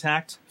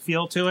contact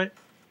feel to it,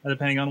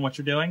 depending on what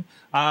you're doing.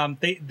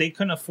 They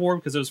couldn't afford,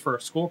 because it was for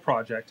a school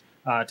project,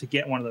 to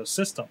get one of those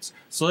systems.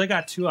 So they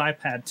got 2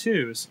 iPad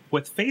 2s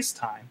with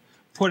FaceTime,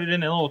 put it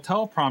in a little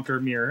teleprompter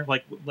mirror,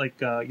 like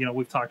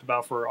we've talked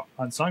about for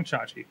Unsung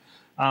Chachi,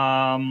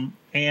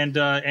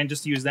 and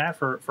just use that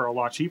for a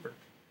lot cheaper,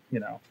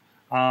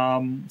 So I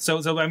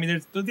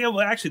mean,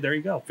 actually, there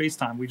you go,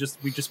 FaceTime. We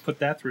just put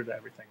that through to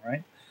everything,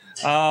 right?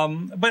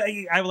 But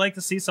I would like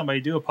to see somebody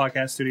do a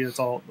podcast studio that's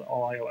all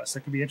iOS. That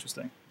could be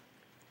interesting.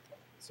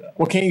 So,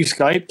 well, can't you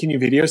Skype? Can you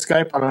video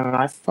Skype on an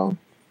iPhone?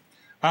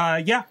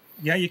 Yeah,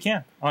 you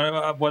can on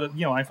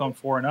iPhone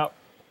 4 and up.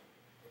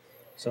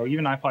 So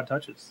even iPod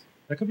touches.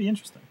 That could be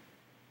interesting.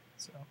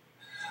 So,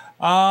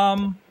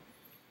 and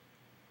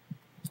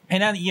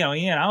then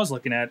I was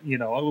looking at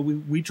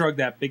we drug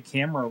that big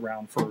camera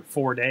around for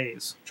 4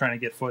 days trying to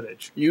get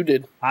footage. You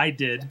did. I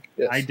did.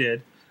 Yes. I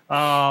did.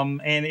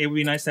 And it would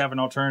be nice to have an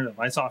alternative.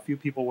 I saw a few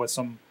people with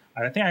some.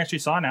 I think I actually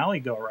saw an alley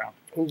go around.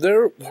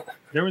 There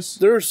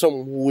were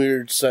some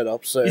weird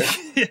setups there.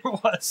 It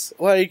was.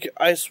 Like,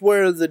 I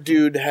swear the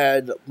dude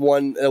had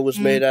one that was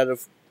made out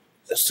of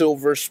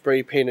silver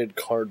spray painted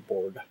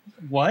cardboard.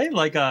 What?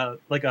 Like a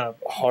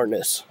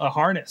harness. A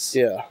harness.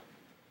 Yeah.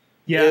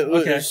 Yeah.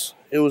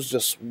 It was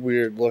just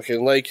weird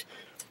looking. Like.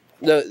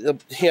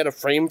 He had a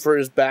frame for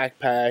his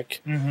backpack,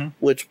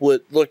 which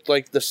looked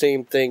like the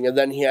same thing, and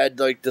then he had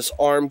like this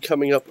arm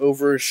coming up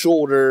over his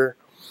shoulder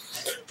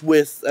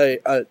with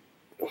a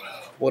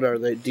what are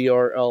they,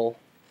 DSLR?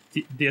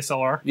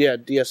 Yeah,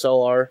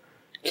 DSLR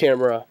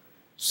camera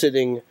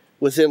sitting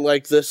within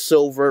like this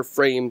silver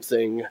frame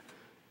thing,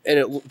 and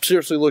it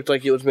seriously looked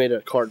like it was made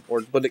of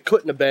cardboard, but it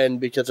couldn't have been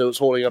because it was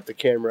holding up the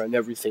camera and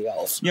everything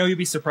else. You'd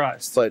be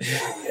surprised. But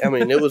I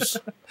mean, it was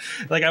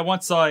like I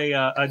once saw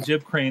a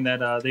jib crane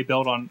that they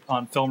built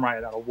on Film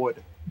Riot out of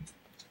wood.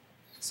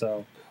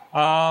 So,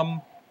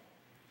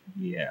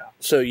 yeah.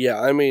 So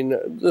yeah, I mean,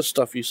 the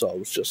stuff you saw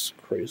was just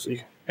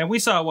crazy. And we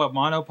saw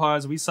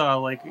monopods. We saw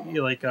like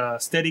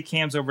steady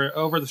cams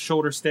over the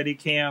shoulder steady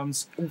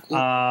cams.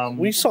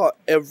 We saw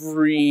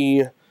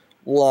every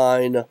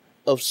line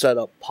of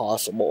setup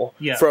possible,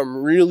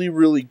 from really,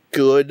 really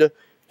good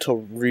to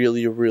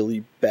really,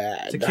 really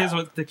bad.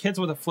 The kids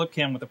with a flip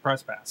cam with a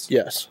press pass.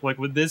 Yes, like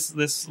with this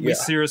we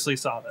seriously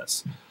saw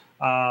this.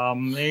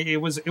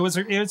 It was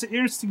an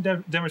interesting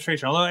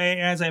demonstration. Although,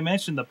 as I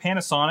mentioned, the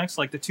Panasonics,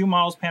 like the 2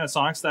 models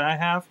Panasonics that I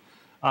have,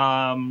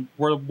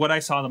 were what I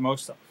saw the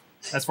most of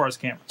as far as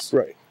cameras.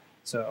 Right.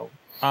 So,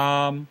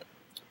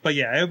 but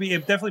yeah,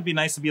 it'd definitely be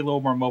nice to be a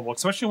little more mobile,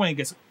 especially when it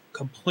gets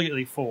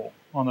completely full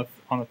on the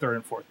 3rd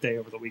and 4th day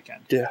over the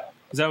weekend. Yeah,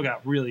 because that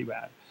got really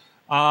bad.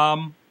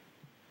 All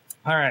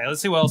right,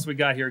 let's see what else we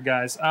got here,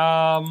 guys.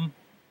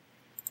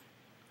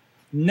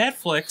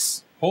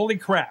 Netflix, holy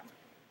crap!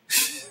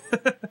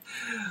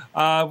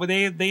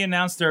 They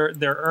announced their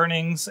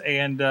earnings,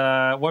 and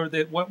what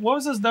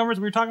was those numbers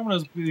we were talking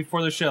about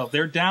before the show?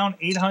 They're down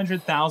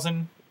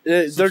 800,000.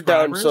 They're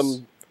down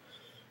some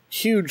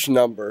huge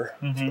number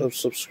of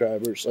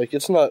subscribers. Like,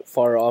 it's not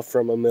far off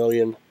from 1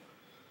 million,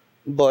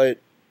 but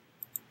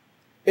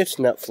it's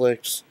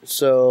Netflix,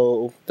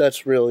 so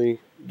that's really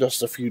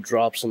just a few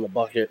drops in the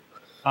bucket.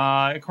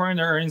 According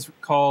to their earnings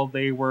call,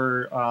 they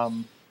were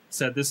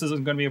said this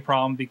isn't going to be a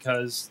problem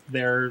because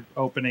they're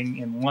opening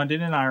in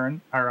London and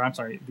Ireland, or I'm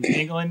sorry,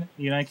 England,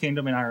 the United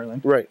Kingdom, and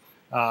Ireland. Right.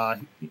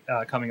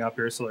 Coming up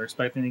here, so they're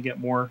expecting to get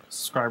more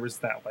subscribers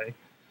that way.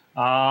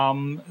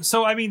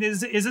 So I mean, is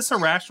this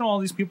irrational? All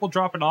these people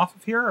dropping off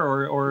of here,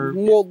 or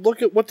well,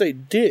 look at what they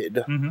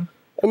did.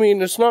 I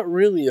mean, it's not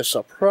really a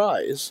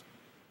surprise.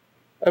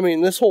 I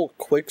mean, this whole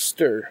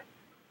Quickster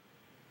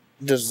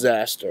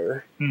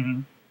disaster,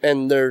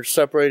 and they're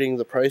separating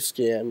the price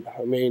scan.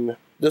 I mean,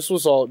 this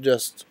was all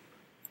just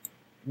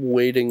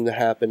waiting to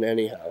happen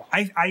anyhow.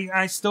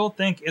 I still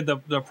think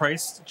the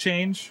price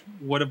change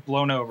would have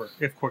blown over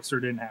if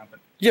Quickster didn't happen.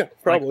 Yeah,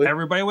 probably. Like,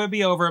 everybody would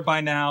be over it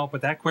by now,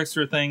 but that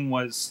Quickster thing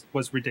was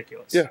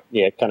ridiculous. Yeah.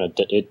 Yeah, it kind of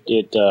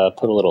it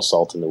put a little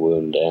salt in the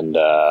wound, and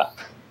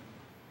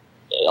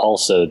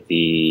also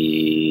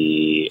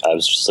I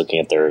was just looking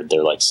at their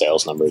like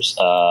sales numbers.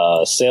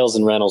 Sales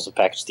and rentals of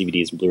packaged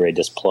DVDs and Blu-ray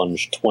discs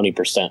plunged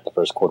 20% the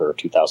first quarter of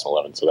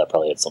 2011, so that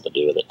probably had something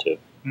to do with it too.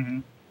 Mm-hmm.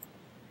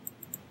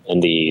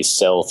 And the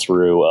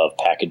sell-through of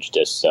packaged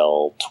discs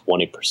fell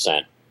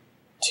 20%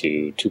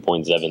 to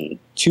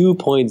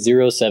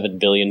 $2.07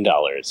 billion,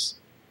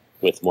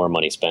 with more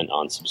money spent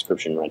on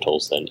subscription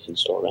rentals than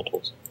in-store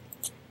rentals.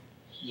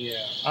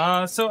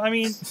 Yeah. So I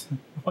mean,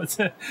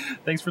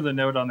 thanks for the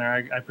note on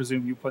there. I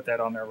presume you put that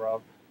on there,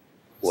 Rob.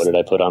 What did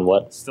I put on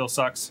what? Still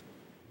sucks.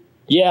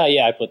 Yeah,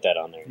 I put that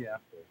on there. Yeah.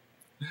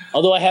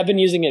 Although I have been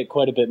using it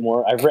quite a bit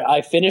more.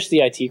 I finished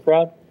the IT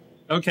Crowd.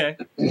 Okay.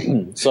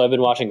 So I've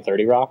been watching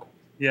 30 Rock.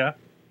 Yeah.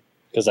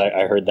 Because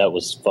I heard that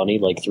was funny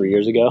like 3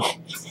 years ago.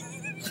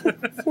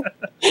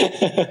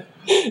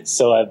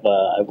 So I've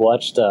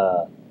watched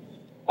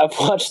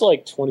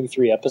like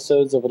 23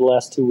 episodes over the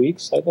last 2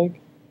 weeks, I think.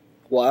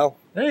 Wow.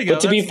 There you go.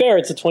 But to be fair,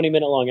 it's a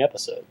 20-minute long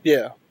episode.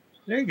 Yeah.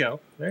 There you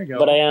go.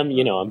 But I am,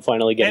 I'm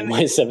finally getting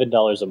my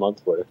 $7 a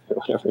month worth or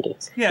whatever it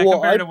is. Yeah, well,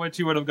 compared to what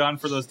you would have gone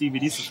for those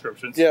DVD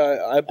subscriptions.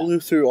 Yeah, I blew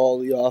through all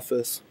The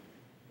Office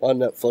on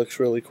Netflix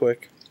really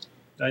quick.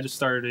 I just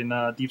started in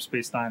Deep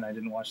Space Nine. I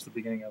didn't watch the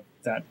beginning of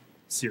that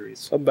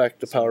series. I'm back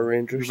to Power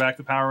Rangers. You're back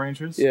to Power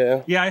Rangers?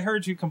 Yeah. Yeah, I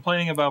heard you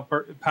complaining about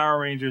Power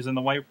Rangers and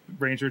the White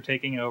Ranger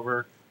taking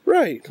over.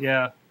 Right.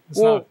 Yeah.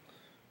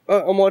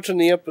 I'm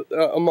watching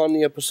I'm on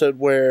the episode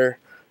where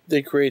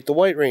they create the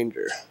White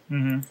Ranger,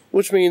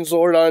 which means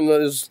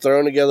Zordon is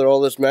throwing together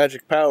all this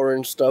magic power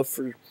and stuff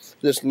for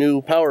this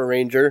new Power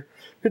Ranger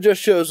who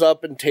just shows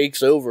up and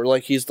takes over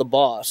like he's the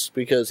boss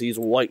because he's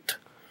white.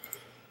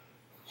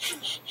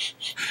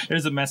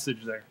 There's a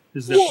message there.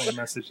 There's definitely a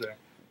message there.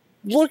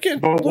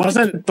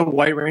 Wasn't the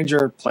White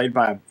Ranger played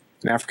by an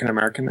African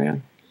American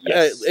man?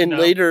 Yes. In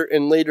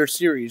later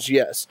series,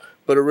 yes,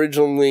 but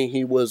originally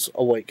he was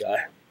a white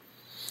guy.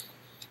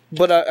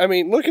 But I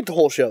mean, look at the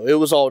whole show. It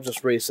was all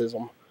just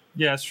racism.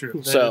 Yeah, it's true.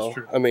 That is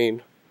true. I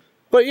mean,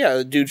 but yeah,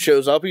 the dude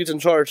shows up. He's in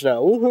charge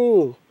now.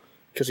 Woohoo!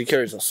 Because he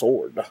carries a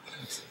sword.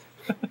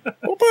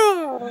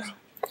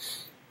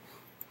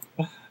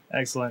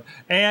 Excellent.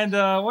 And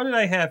what did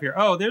I have here?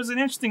 Oh, there's an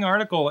interesting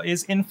article.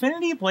 Is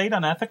Infinity Blade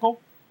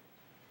unethical?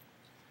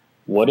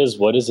 What is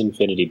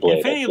Infinity Blade?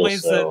 Infinity Blade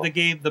is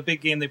the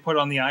big game they put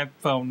on the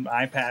iPhone,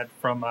 iPad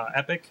from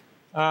Epic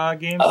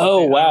Games.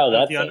 Oh, wow,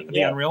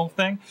 the Unreal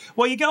thing.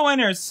 Well, you go in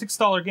there, it's a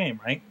 $6 game,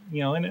 right?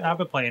 And I've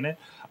been playing it.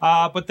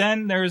 But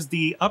then there's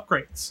the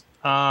upgrades.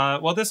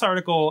 Well, this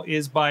article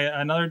is by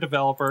another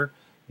developer.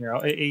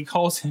 He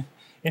calls it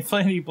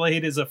Infinity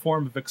Blade is a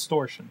form of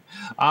extortion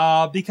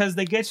because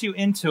they get you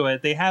into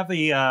it. They have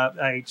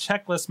a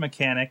checklist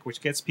mechanic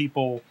which gets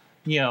people,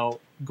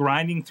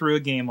 grinding through a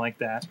game like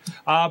that.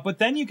 But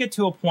then you get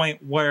to a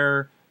point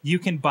where you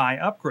can buy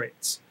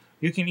upgrades.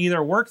 You can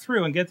either work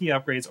through and get the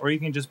upgrades, or you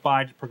can just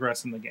buy to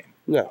progress in the game.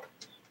 No,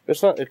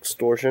 it's not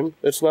extortion.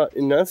 It's not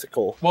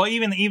unethical. Well,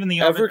 even the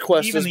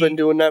EverQuest has been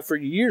doing that for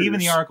years. Even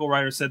the article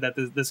writer said that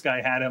this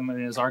guy had him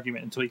in his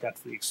argument until he got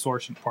to the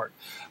extortion part.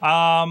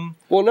 Well,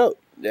 no.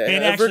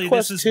 And actually,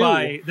 this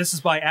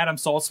is by Adam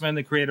Saltzman,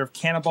 the creator of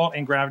Cannonball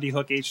and Gravity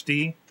Hook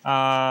HD.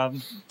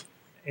 On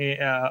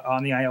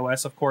the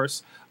iOS, of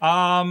course.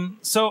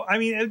 So, I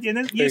mean, and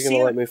then you're going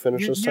to let me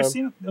finish this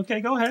time?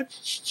 Okay, go ahead.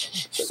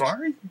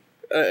 Sorry.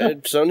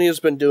 Sony has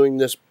been doing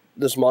this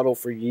model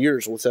for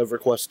years with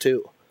EverQuest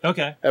 2.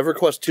 Okay.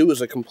 EverQuest 2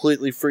 is a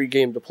completely free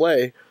game to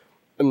play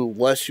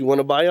unless you want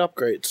to buy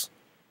upgrades.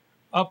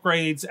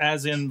 Upgrades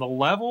as in the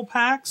level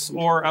packs,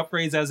 or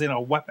upgrades as in a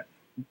weapon?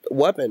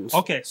 Weapons.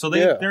 Okay, so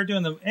they're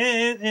doing them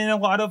in a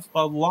lot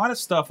of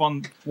stuff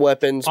on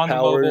weapons, on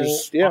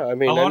powers. The mobile, yeah, I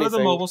mean, a lot of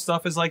the mobile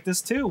stuff is like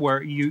this too,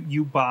 where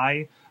you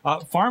buy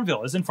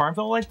Farmville. Isn't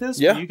Farmville like this?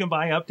 Yeah, where you can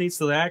buy updates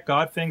to that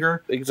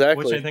Godfinger,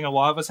 exactly, which I think a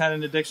lot of us had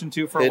an addiction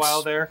to for a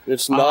while there.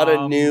 It's not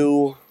a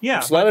new,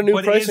 it's not a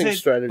new pricing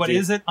strategy. But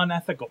is it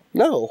unethical?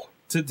 No,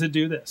 to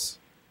do this.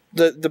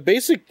 The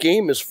basic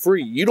game is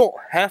free. You don't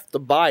have to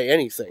buy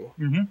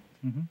anything.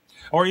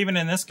 Or even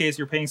in this case,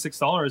 you're paying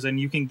 $6 and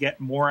you can get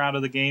more out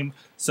of the game,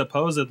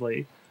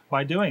 supposedly,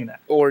 by doing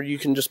that. Or you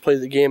can just play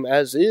the game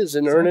as is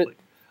and earn it.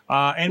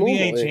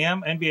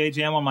 NBA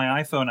Jam on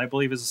my iPhone, I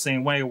believe, is the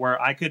same way,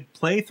 where I could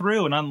play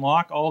through and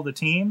unlock all the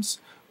teams,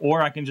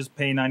 or I can just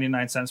pay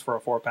 99 cents for a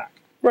 4-pack.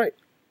 Right.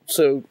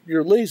 So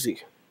you're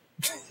lazy.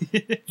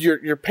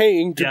 you're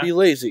paying to be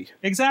lazy.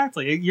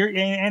 Exactly.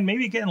 And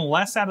maybe getting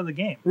less out of the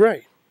game.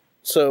 Right.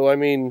 So, I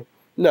mean,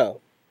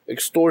 no.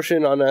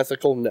 Extortion,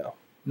 unethical, no.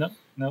 No.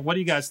 What do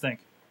you guys think?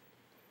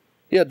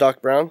 Yeah,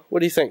 Doc Brown, what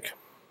do you think?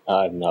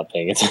 I'm not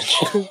paying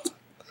attention.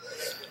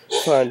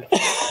 Fine.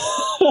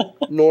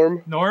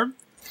 Norm?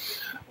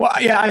 Well,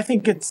 yeah, I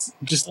think it's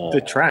just the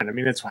trend. I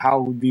mean, it's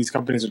how these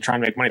companies are trying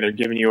to make money. They're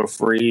giving you a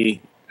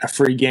free a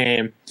free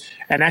game.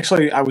 And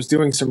actually, I was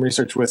doing some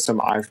research with some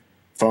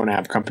iPhone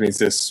app companies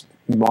this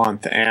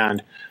month,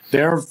 and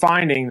they're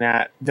finding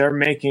that they're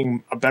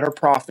making a better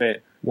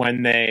profit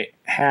when they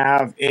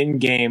have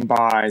in-game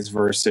buys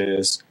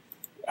versus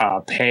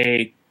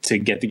pay to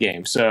get the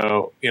game.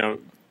 So,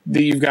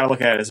 you've got to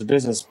look at it as a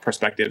business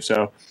perspective.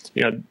 So,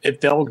 if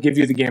they'll give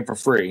you the game for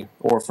free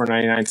or for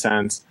 99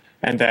 cents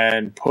and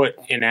then put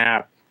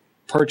in-app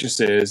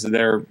purchases,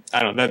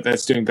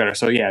 that's doing better.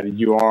 So yeah,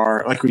 you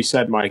are, like we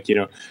said, Mike,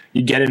 you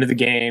get into the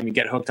game, you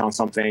get hooked on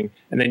something,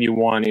 and then you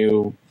want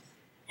to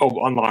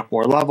unlock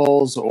more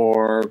levels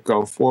or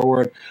go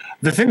forward.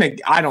 The thing that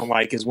I don't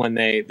like is when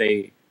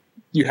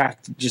you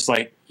have to just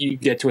you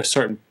get to a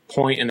certain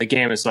point in the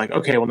game, it's like,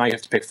 okay, well now you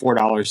have to pay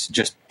 $4 to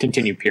just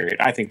continue, period.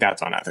 I think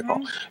that's unethical.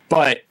 Mm-hmm.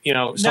 But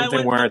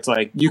something where it's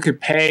like you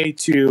could pay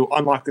to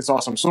unlock this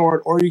awesome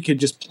sword, or you could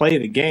just play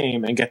the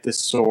game and get this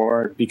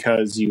sword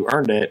because you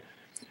earned it.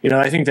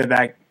 I think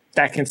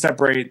that can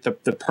separate the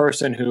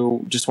person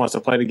who just wants to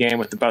play the game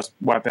with the best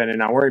weapon and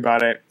not worry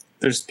about it.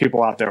 There's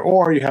people out there,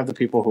 or you have the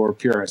people who are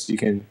purists.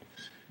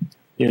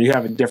 You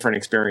have a different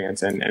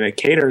experience, and it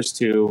caters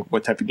to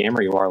what type of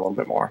gamer you are a little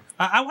bit more.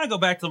 I want to go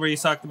back to where you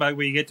talked about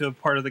where you get to a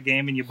part of the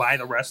game and you buy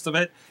the rest of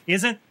it.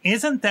 Isn't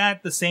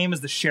that the same as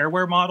the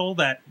shareware model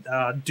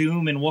that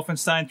Doom and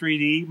Wolfenstein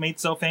 3D made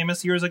so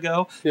famous years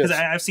ago? Because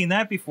I've seen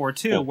that before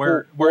too.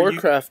 Where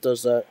Warcraft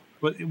does that.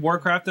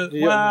 Warcraft does?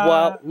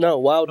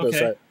 WoW does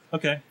that.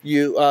 Okay.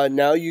 You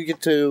now you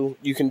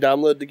can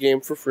download the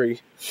game for free,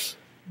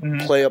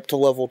 play up to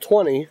level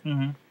 20,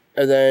 and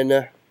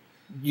then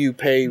you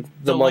pay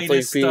the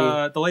monthly fee.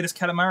 The latest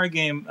Katamari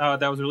game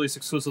that was released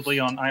exclusively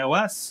on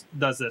iOS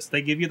does this.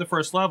 They give you the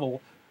first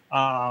level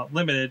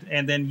limited,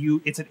 and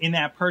then it's an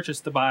in-app purchase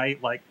to buy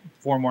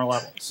 4 more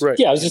levels. Right.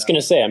 Yeah, I was just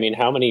gonna say. I mean,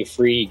 how many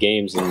free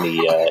games in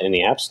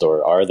the App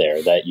Store are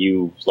there that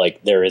you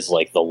there is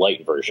the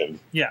light version?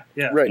 Yeah.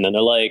 Right. And then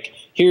they're like,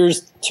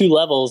 here's 2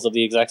 levels of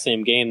the exact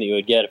same game that you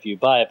would get if you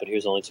buy it, but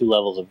here's only 2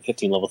 levels of a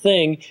 15-level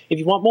thing. If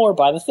you want more,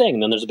 buy the thing.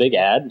 And then there's a big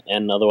ad,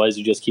 and otherwise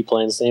you just keep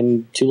playing the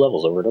same 2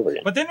 levels over and over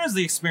again. But then there's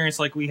the experience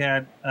we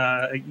had,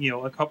 a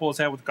couple of us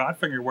had with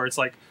Godfinger, where it's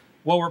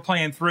we're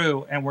playing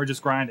through and we're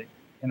just grinding,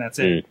 and that's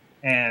it.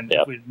 And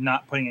we're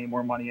not putting any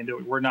more money into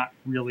it. We're not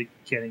really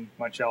getting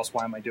much else.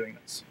 Why am I doing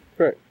this?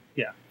 Right.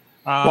 Yeah.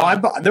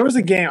 There was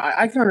a game.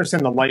 I can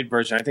understand the light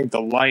version. I think the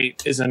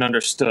light isn't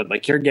understood.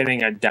 You're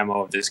getting a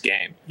demo of this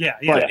game. Yeah.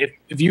 But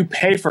if you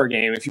pay for a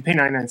game, if you pay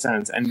 99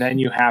 cents, and then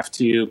you have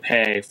to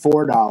pay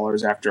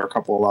 $4 after a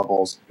couple of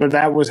levels, but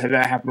that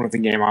happened with the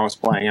game I was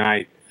playing,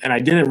 and I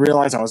didn't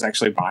realize I was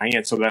actually buying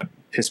it, so that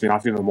pissed me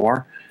off even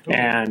more. Ooh.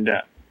 And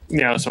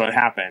so it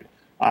happened.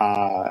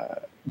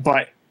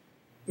 But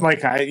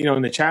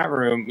in the chat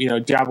room,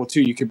 Diablo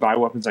 2, you could buy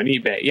weapons on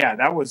eBay. Yeah,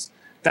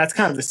 that's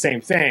kind of the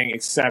same thing,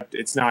 except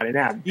it's not in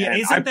app. Yeah,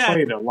 and I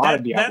played a lot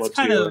of Diablo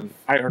 2, and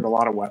I earned a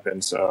lot of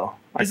weapons, so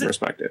I can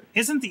respect it.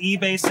 Isn't the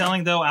eBay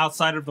selling, though,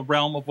 outside of the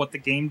realm of what the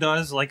game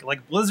does?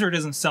 Like Blizzard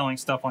isn't selling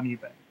stuff on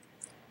eBay.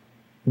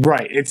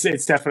 Right. It's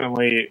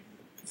definitely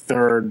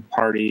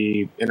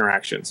third-party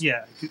interactions.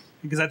 Yeah,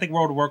 because I think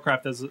World of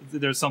Warcraft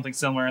there's something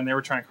similar, and they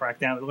were trying to crack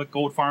down with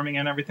gold farming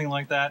and everything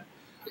like that.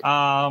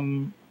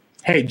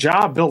 Hey,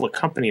 Ja built a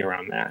company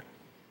around that.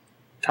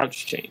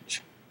 Couch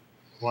Change.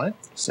 What?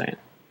 Saying.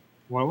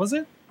 What was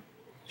it?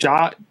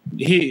 Ja,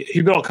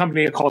 he built a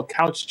company called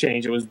Couch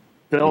Change. It was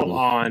built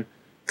on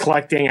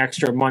collecting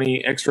extra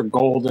money, extra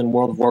gold in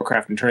World of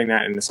Warcraft, and turning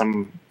that into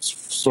some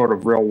sort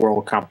of real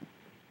world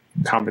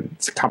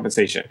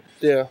compensation.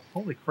 Yeah.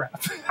 Holy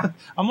crap!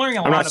 I'm learning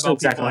a lot about people. I'm not sure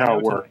exactly how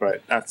it worked,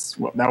 but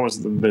that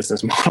was the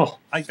business model.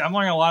 I'm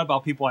learning a lot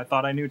about people I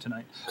thought I knew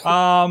tonight.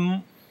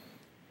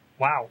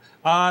 Wow.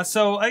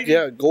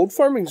 Gold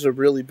farming's a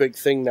really big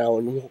thing now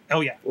in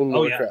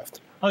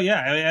Warcraft. Oh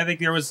yeah, I think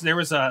there was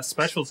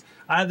specials.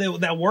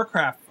 That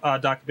Warcraft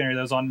documentary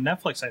that was on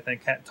Netflix, I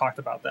think, talked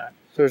about that.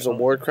 There's a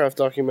Warcraft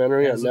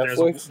documentary on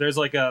Netflix. There's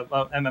a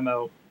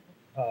MMO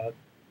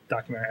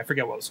documentary. I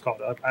forget what it was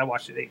called. I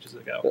watched it ages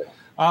ago.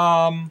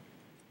 Yeah.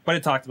 But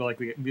it talked about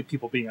the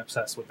people being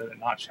obsessed with it and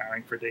not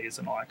showering for days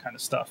and all that kind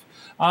of stuff.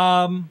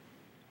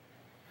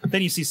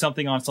 Then you see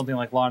something on something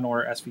like Law and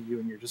Order SVU,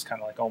 and you're just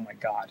kind of like, oh my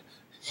god.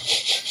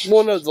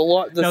 Well, no,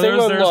 the thing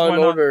on Law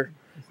and Order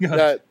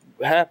that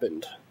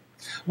happened.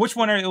 Which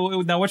one are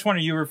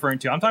you referring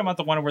to? I'm talking about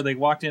the one where they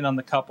walked in on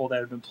the couple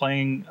that had been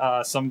playing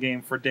some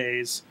game for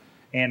days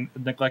and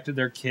neglected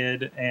their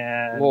kid.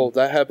 And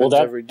that happens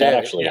every day. That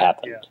actually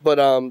happened. Yeah. But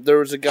there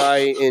was a guy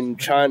in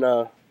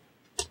China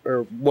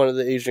or one of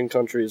the Asian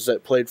countries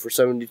that played for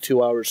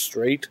 72 hours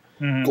straight,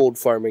 gold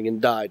farming,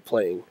 and died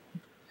playing.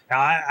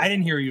 I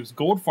didn't hear he was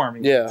gold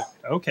farming. Yeah.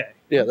 Okay.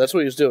 Yeah, that's what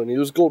he was doing. He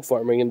was gold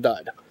farming and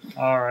died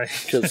All right.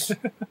 because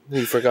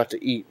he forgot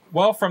to eat.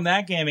 Well, from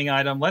that gaming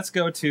item, let's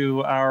go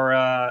to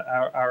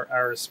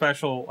our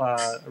special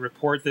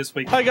report this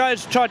week. Hi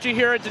guys, Chachi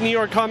here at the New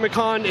York Comic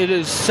Con. It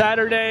is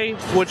Saturday,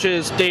 which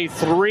is day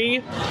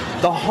 3.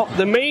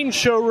 The main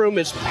showroom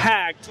is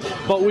packed,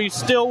 but we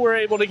still were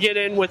able to get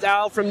in with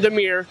Al from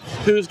Demir,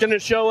 who's going to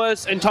show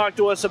us and talk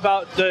to us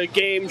about the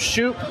game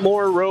Shoot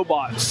More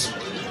Robots.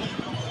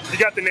 You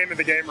got the name of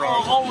the game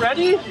wrong.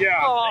 Already?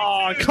 Yeah.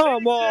 Oh,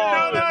 come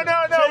on. No.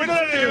 We don't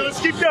have to.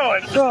 Let's keep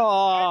going. Oh,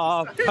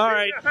 all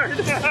right.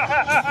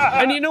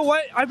 And you know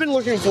what? I've been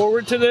looking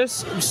forward to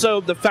this,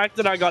 so the fact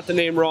that I got the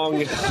name wrong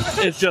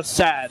is just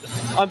sad.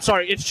 I'm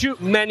sorry. It's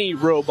Shoot Many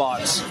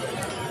Robots.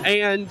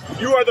 And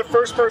You are the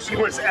first person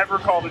who has ever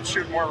called it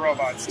Shoot More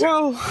Robots.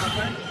 well,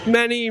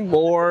 many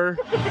more.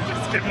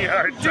 Just give me a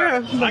hard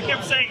time. Yeah. I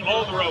kept saying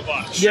all the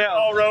robots. Yeah.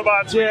 All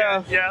robots.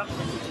 Yeah. Yeah.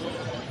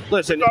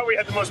 Listen, I thought we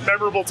had the most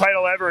memorable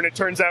title ever, and it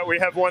turns out we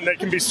have one that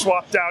can be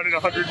swapped out in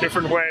 100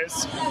 different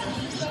ways.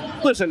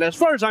 listen, as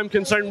far as I'm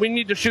concerned, we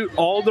need to shoot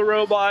all the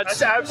robots.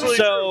 That's absolutely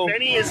so, true.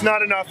 Many is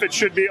not enough. It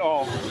should be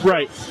all.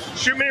 Right.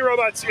 Shoot Many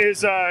Robots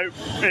is a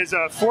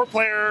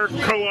 4-player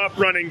co-op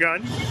running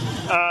gun.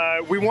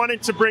 We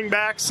wanted to bring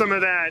back some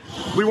of that.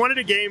 We wanted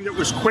a game that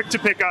was quick to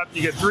pick up.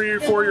 You get 3 or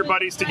 4 of your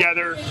buddies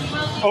together,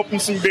 open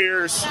some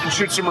beers, and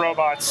shoot some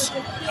robots.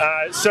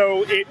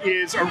 So it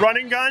is a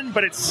running gun,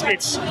 but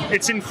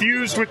it's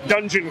infused with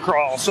dungeon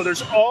crawl. So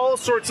there's all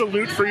sorts of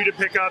loot for you to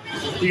pick up.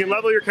 You can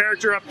level your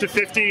character up to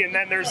 50, and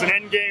then there's an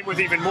end game with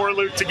even more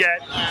loot to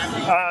get.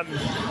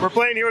 We're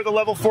playing here with a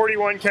level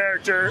 41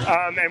 character,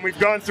 and we've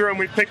gone through and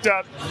we've picked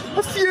up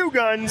a few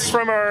guns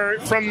from our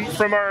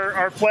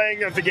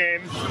playing of the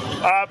game.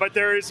 But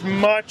there is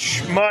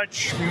much more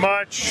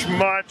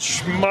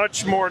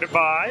to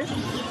buy.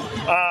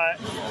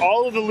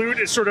 All of the loot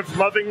is sort of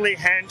lovingly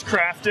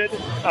handcrafted.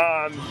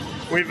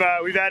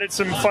 We've added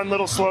some fun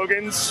little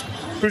slogans.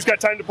 Who's got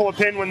time to pull a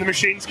pin when the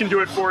machines can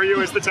do it for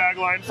you is the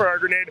tagline for our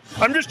grenade.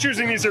 I'm just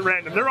choosing these at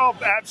random. They're all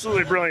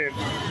absolutely brilliant.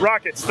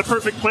 Rockets, the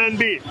perfect plan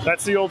B.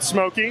 That's the old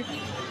Smokey.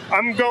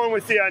 I'm going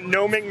with the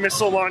gnoming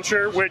missile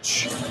launcher,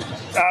 which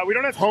we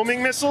don't have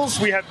homing missiles.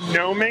 We have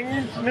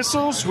gnoming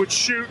missiles, which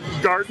shoot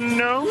garden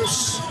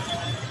gnomes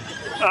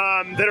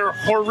that are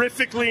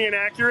horrifically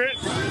inaccurate.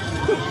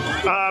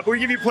 But we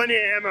give you plenty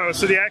of ammo,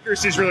 so the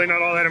accuracy is really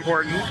not all that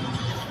important.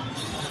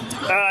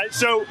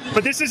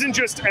 But this isn't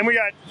just, and we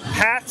got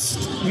hats,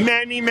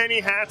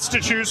 many hats to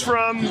choose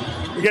from.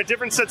 We got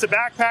different sets of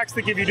backpacks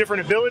that give you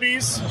different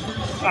abilities.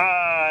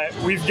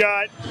 We've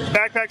got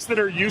backpacks that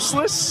are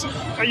useless,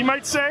 you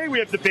might say. We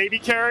have the baby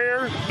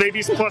carrier,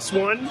 babies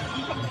 +1,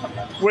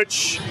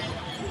 which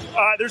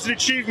there's an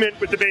achievement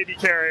with the baby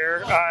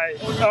carrier.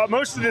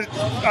 Most of the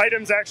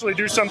items actually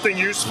do something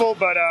useful,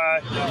 but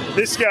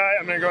this guy,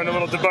 I'm going to go into a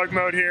little debug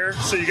mode here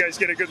so you guys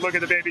get a good look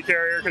at the baby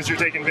carrier because you're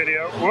taking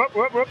video.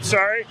 Whoop,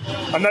 sorry.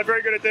 I'm not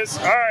very good at this.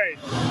 All right.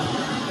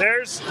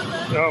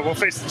 We'll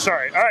face it.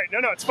 Sorry. All right.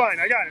 No, it's fine.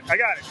 I got it.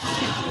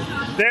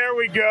 There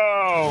we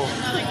go.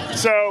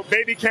 So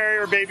baby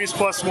carrier, babies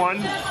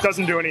 +1,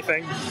 doesn't do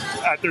anything.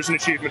 There's an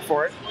achievement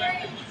for it.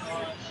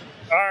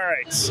 All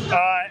right,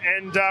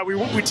 and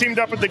we teamed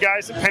up with the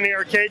guys at Penny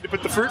Arcade to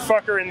put the Fruit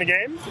Fucker in the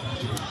game,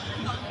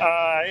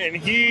 and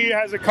he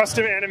has a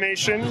custom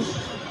animation,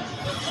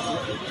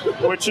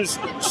 which is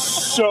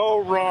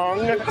so wrong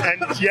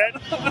and yet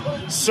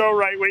so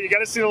right. Wait, you got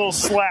to see the little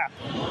slap.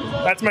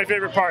 That's my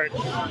favorite part.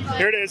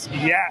 Here it is.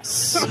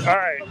 Yes. All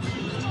right.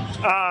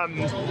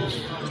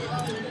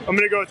 I'm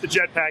going to go with the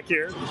jetpack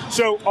here.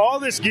 So all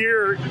this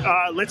gear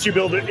lets you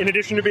build it. In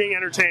addition to being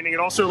entertaining, it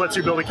also lets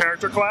you build a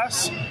character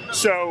class.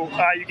 So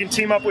you can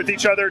team up with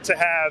each other to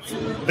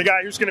have the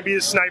guy who's going to be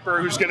the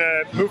sniper, who's going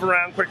to move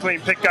around quickly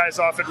and pick guys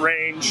off at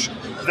range.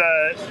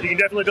 You can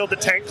definitely build the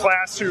tank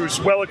class, who's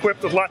well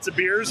equipped with lots of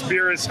beers.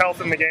 Beer is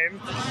health in the game.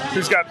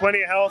 Who's got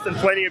plenty of health and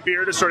plenty of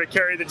beer to sort of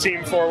carry the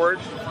team forward.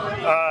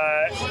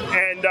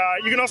 And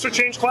you can also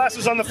change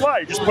classes on the fly.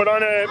 You just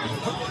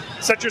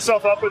set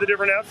yourself up with a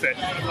different outfit.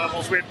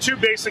 Levels. We have 2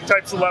 basic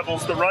types of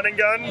levels: the running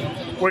gun,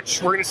 which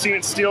we're going to see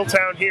in Steel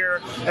Town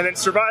here, and then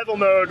survival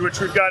mode,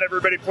 which we've got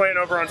everybody playing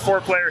over on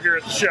 4-player here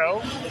at the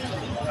show.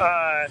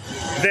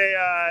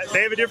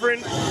 They have a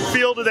different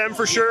feel to them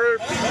for sure.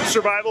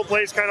 Survival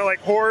plays kind of like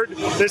Horde.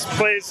 This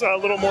plays a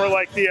little more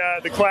like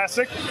the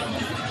classic.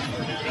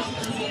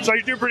 So I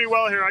do pretty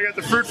well here. I got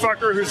the Fruit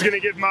Fucker, who's going to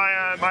give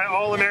my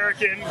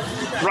all-American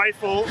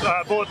rifle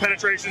bullet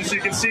penetration. So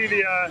you can see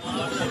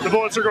the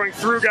bullets are going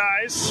through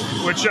guys,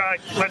 which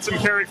lets them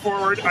carry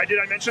forward. I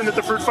mention that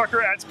the Fruit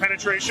Fucker adds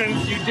penetration?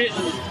 You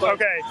didn't.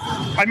 Okay.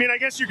 I mean, I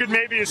guess you could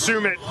maybe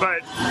assume it,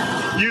 but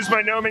use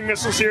my gnoming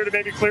missiles here to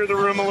maybe clear the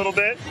room a little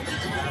bit,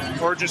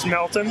 or just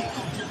melt him.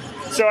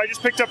 So I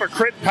just picked up a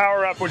crit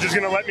power-up, which is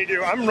going to let me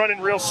do... I'm running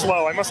real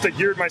slow. I must have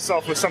geared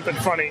myself with something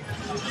funny.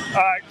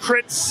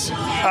 Crits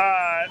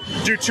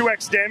do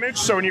 2x damage.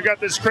 So when you've got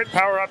this crit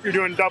power up, you're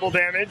doing double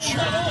damage.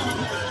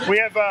 We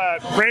have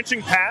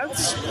branching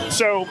paths.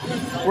 So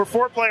we're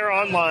 4-player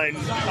online,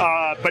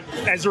 but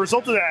as a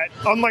result of that,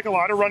 unlike a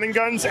lot of running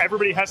guns,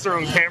 everybody has their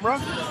own camera.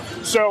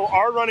 So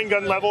our running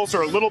gun levels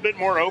are a little bit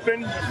more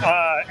open,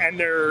 and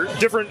there are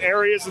different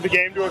areas of the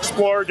game to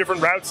explore,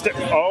 different routes to...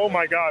 Oh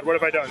my god, what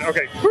have I done?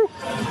 Okay. Whew.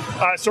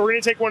 So we're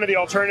going to take one of the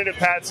alternative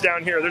paths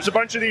down here. There's a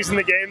bunch of these in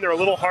the game. They're a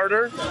little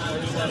harder,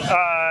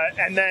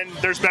 and then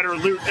there's better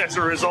loot as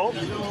a result.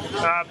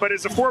 But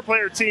as a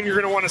 4-player team, you're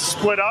going to want to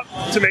split up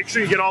to make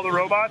sure you get all the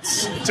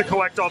robots to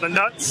collect all the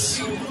nuts,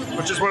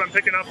 which is what I'm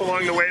picking up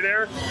along the way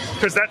there,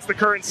 because that's the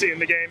currency in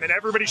the game, and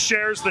everybody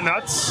shares the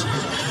nuts,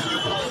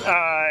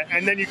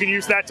 and then you can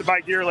use that to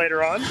buy gear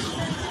later on.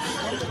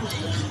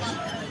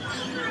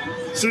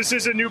 So this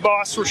is a new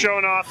boss we're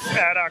showing off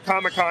at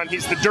Comic-Con.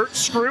 He's the Dirt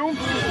Screw.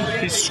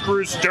 He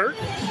screws dirt.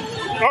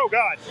 Oh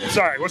god,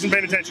 sorry, wasn't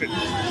paying attention.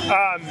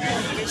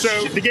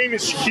 So the game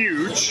is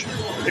huge.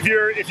 If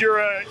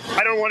you're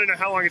I don't want to know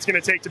how long it's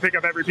going to take to pick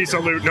up every piece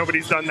of loot.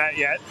 Nobody's done that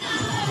yet.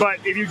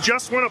 But if you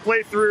just want to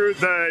play through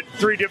the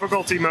 3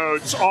 difficulty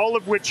modes, all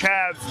of which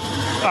have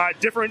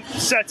different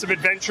sets of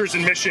adventures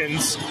and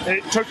missions,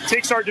 it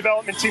takes our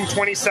development team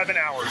 27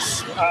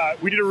 hours.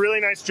 We did a really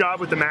nice job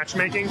with the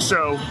matchmaking,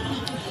 so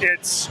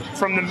it's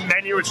from the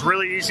menu. It's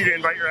really easy to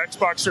invite your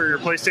Xbox or your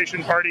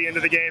PlayStation party into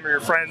the game, or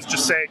your friends.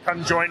 Just say,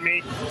 come join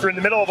me. If you're in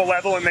the middle of a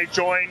level and they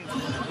join,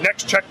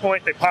 next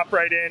checkpoint, they pop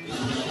right in.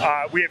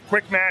 We have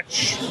quick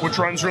match, which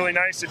runs really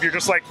nice. If you're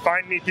just like,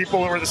 find me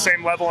people who are the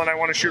same level and I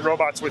want to shoot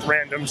robots with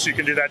random, so you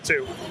can do that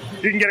too.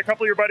 You can get a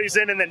couple of your buddies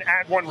in and then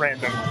add one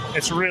random.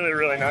 It's really,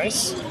 really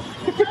nice.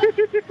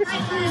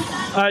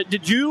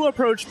 Did you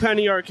approach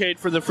Penny Arcade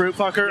for the Fruit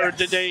Fucker, Yes. or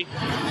did they...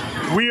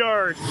 We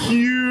are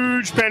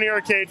huge Penny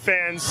Arcade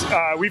fans.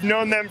 We've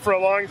known them for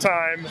a long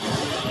time,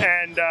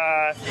 and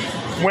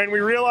when we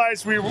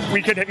realized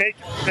we could make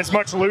as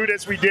much loot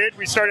as we did,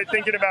 we started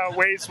thinking about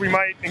ways we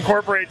might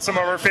incorporate some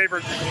of our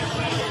favorite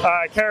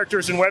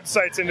characters and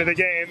websites into the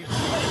game.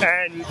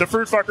 And the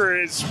Fruit Fucker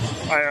is,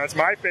 it's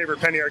my favorite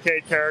Penny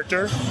Arcade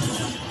character.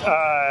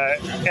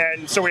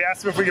 And so we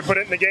asked them if we could put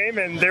it in the game,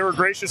 and they were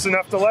gracious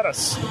enough to let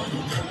us.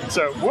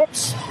 So,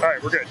 whoops. All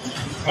right, we're good.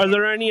 Are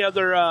there any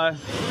other...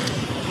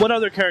 What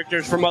other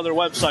characters from other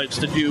websites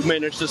did you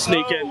manage to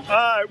sneak in?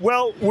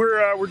 Well,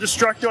 we're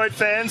Destructoid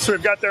fans, so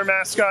we've got their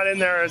mascot in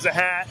there as a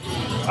hat,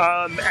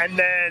 and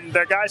then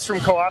the guys from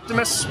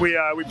Co-Optimus, we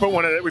put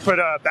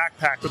a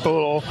backpack with a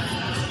little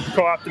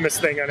Co-Optimus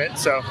thing on it,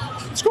 so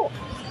it's cool.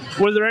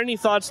 Were there any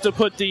thoughts to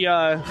put the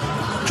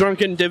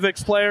drunken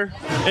Divx player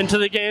into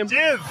the game?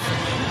 Div.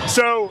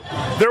 So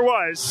there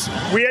was.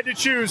 We had to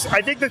choose.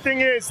 I think the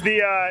thing is,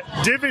 the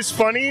Div is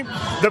funny.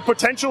 The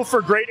potential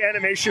for great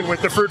animation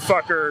with the Fruit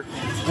Fucker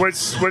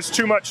was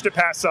too much to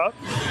pass up.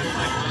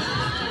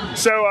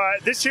 So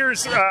this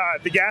here's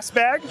the gas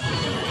bag.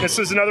 This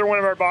is another one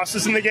of our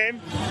bosses in the game.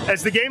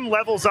 As the game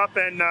levels up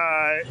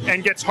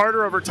and gets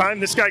harder over time,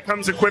 this guy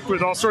comes equipped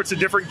with all sorts of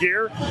different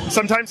gear.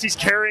 Sometimes he's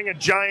carrying a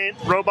giant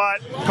robot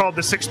called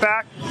the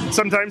Six-Pack.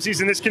 Sometimes he's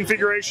in this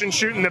configuration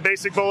shooting the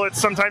basic bullets.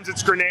 Sometimes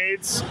it's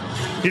grenades.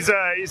 He's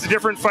a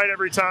different fight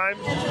every time,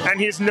 and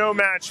he's no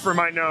match for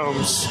my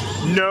gnomes.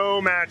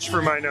 No match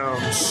for my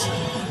gnomes.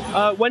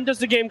 When does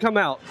the game come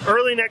out?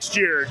 Early next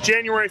year,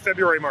 January,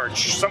 February,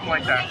 March, something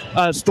like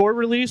that. Store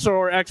release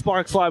or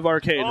Xbox Live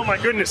Arcade? Oh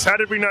my goodness, how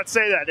did we not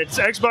say that? It's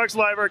Xbox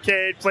Live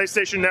Arcade,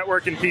 PlayStation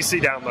Network, and PC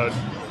download.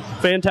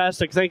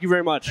 Fantastic. Thank you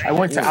very much. I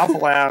went to Alpha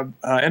Lab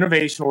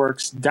Innovation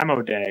Works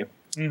demo day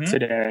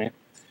today,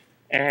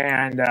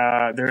 and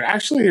there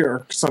actually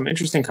are some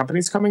interesting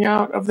companies coming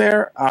out of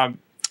there.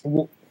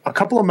 A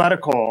couple of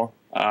medical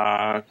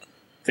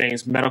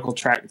things, medical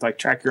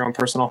track your own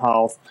personal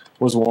health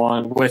was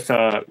one, with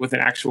an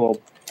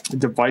actual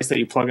device that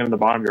you plug into the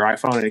bottom of your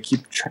iPhone, and it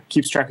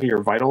keeps track of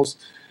your vitals.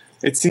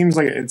 It seems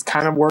like it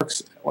kind of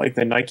works like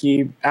the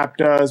Nike app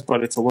does,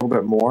 but it's a little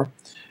bit more.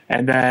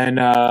 And then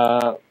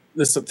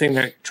this thing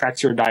that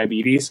tracks your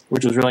diabetes,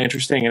 which was really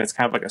interesting, and it's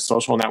kind of like a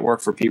social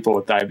network for people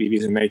with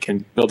diabetes, and they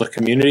can build a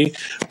community.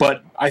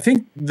 But I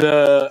think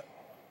the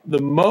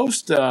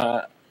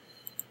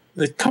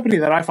company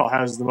that I felt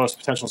has the most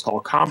potential is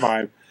called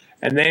Comvibe,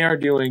 and they are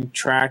doing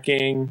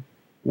tracking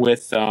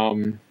with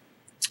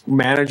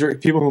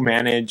people who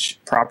manage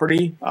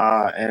property,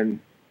 and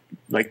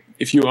like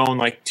if you own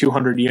like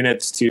 200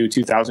 units to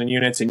 2,000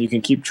 units, and you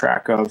can keep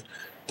track of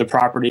the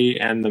property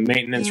and the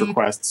maintenance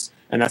requests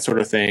and that sort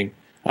of thing,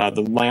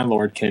 the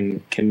landlord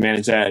can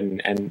manage that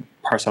and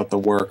parse out the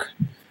work,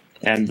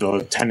 and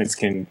the tenants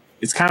can.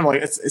 It's kind of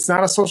like it's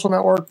not a social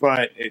network,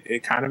 but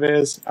it kind of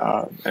is,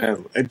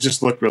 and it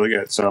just looked really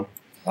good. So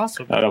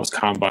awesome. That was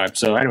Comvibe.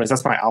 So, anyways,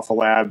 that's my Alpha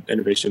Lab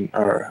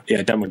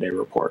demo day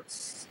report.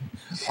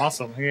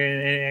 Awesome.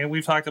 And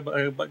we've talked about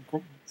a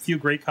few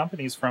great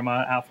companies from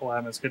Alpha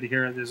Lab. It's good to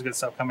hear there's good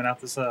stuff coming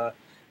out this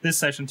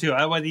session too.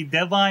 The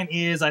deadline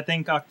is, I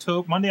think,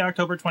 Monday,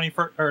 October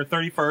 21st or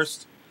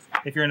 31st.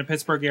 If you're in the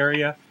Pittsburgh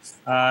area,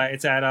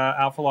 it's at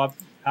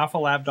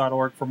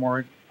alphalab.org for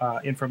more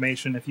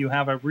information if you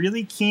have a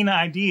really keen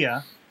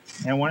idea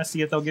and want to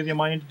see if they'll give you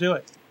money to do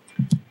it.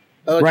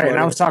 Right, and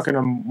I was talking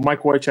to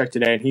Mike Wojcik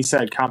today, and he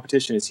said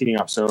competition is heating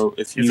up. So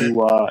if you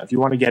want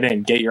to get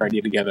in, get your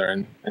idea together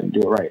and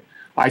do it right.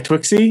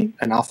 iTwixie,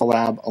 an Alpha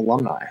Lab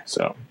alumni.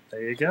 So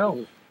there you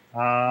go.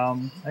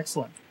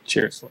 Excellent.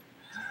 Cheers. Excellent.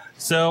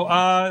 So,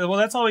 well,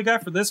 that's all we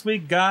got for this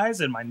week, guys.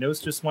 And my notes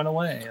just went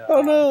away.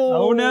 Oh no!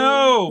 Oh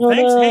no!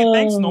 Thanks, hey,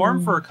 thanks,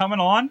 Norm, for coming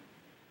on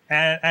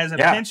as a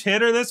pinch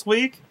hitter this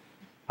week.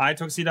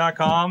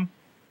 iTwixie.com.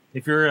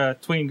 If you're a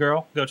tween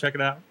girl, go check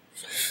it out.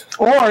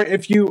 Or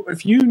if you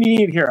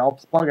need, here, I'll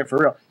plug it for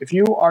real. If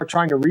you are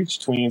trying to reach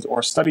tweens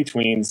or study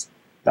tweens,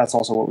 that's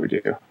also what we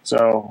do.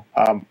 So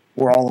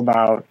we're all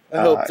about.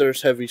 I hope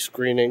there's heavy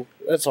screening.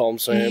 That's all I'm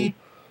saying.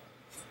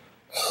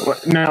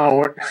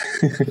 No,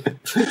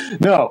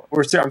 no,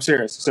 I'm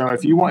serious. So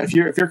if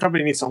your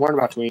company needs to learn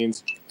about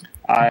tweens,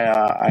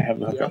 I have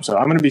the hookup. So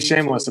I'm going to be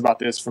shameless about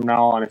this from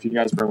now on. If you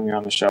guys bring me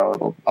on the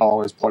show, I'll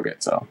always plug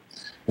it. So.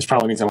 Which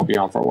probably means I won't be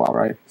on for a while,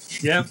 right?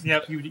 Yep.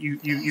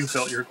 You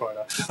filled your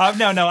quota.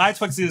 No,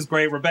 iTwixie is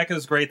great. Rebecca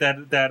is great that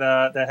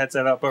heads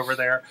that up over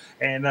there,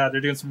 and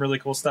they're doing some really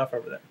cool stuff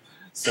over there.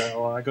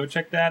 So go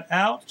check that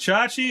out.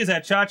 Chachi is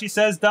at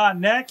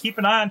chachisays.net. Keep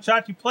an eye on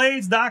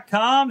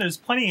chachiplays.com. There's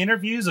plenty of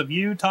interviews of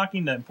you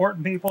talking to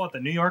important people at the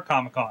New York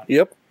Comic Con.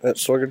 Yep, at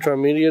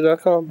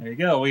sorgatronmedia.com. There you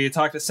go. Well, you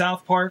talked to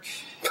South Park.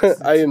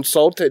 I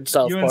insulted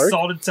South Park. You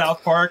insulted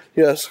South Park?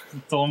 Yes.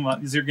 You told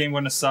them, is your game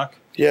going to suck?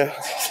 Yeah.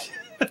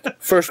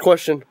 First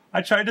question.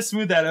 I tried to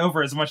smooth that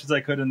over as much as I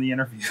could in the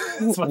interview.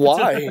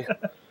 Why?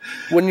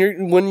 When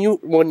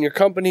your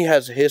company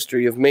has a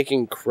history of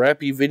making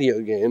crappy video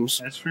games,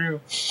 that's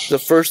true. The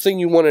first thing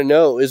you want to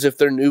know is if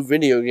their new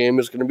video game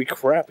is going to be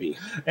crappy.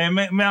 And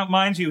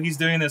mind you, he's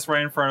doing this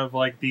right in front of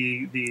like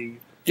the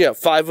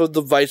 5 of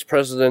the vice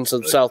presidents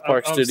of South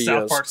Park Studios.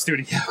 South Park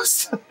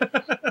Studios.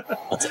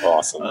 That's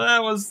awesome.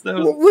 That was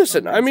well,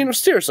 listen, amazing. I mean,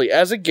 seriously,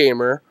 as a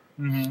gamer.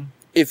 Mm-hmm.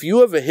 If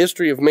you have a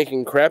history of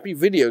making crappy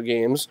video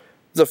games,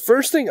 the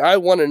first thing I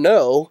want to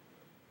know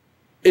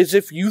is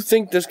if you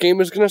think this game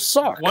is going to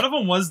suck. One of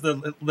them was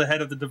the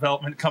head of the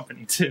development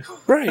company, too.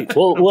 Right.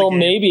 Well,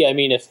 maybe. I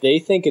mean, if they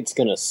think it's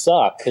going to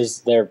suck,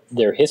 because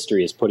their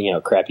history is putting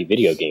out crappy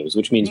video games,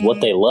 which means what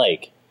they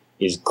like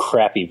is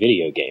crappy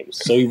video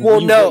games. So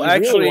what you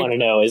really want to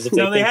know is if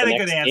they think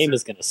the next game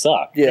is going to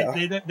suck. Yeah.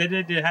 They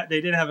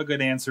did have a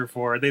good answer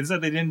for it. They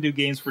said they didn't do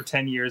games for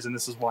 10 years, and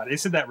this is why. They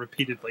said that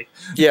repeatedly.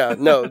 Yeah,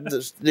 no.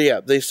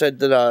 They said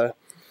that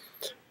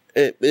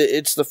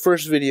it's the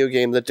first video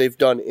game that they've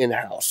done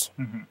in-house.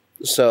 Mm-hmm.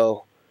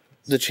 So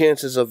the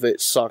chances of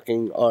it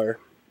sucking are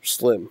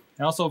slim.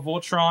 And also,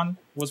 Voltron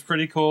was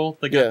pretty cool.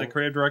 The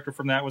creative director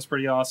from that was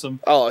pretty awesome.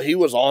 Oh, he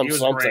was on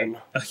something.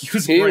 He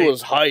was great. He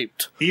was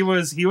hyped. He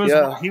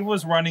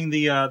was running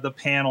the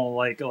panel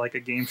like a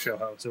game show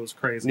host. It was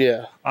crazy.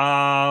 Yeah.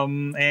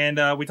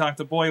 And we talked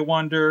to Boy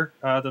Wonder.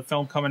 The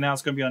film coming out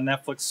is going to be on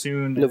Netflix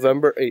soon.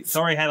 November 8th. It's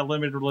already had a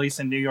limited release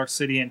in New York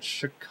City and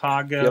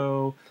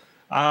Chicago. Yep.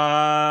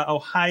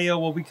 Ohio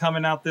will be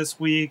coming out this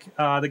week.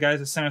 The guys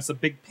that sent us a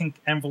big pink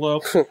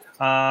envelope. Who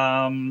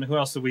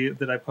else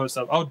did I post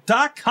up? Oh,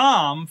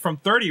 .com from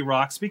 30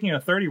 Rock. Speaking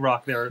of 30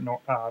 Rock there,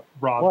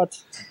 Rob.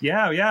 What?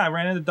 Yeah, I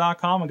ran into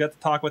 .com and got to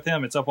talk with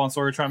him. It's up on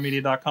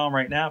sorgatronmedia.com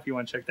right now if you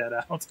want to check that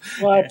out.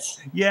 What?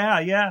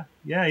 Yeah.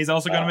 He's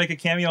also going to make a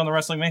cameo on the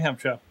Wrestling Mayhem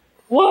show.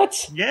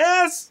 What?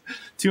 Yes!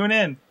 Tune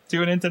in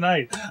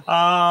tonight. Hey,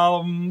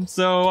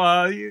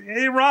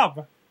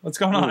 Rob, what's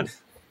going on?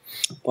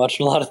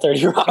 Watching a lot of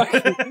 30 Rock.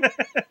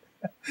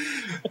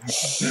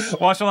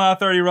 Watching a lot of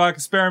 30 Rock,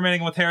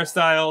 experimenting with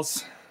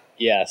hairstyles.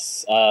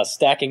 Yes.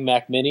 Stacking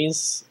Mac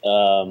Minis.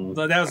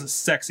 That was a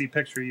sexy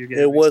picture you gave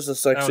me. It was a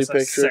sexy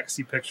picture.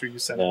 Sexy picture you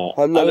sent me.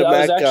 I'm not a Mac guy.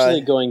 I was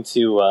actually going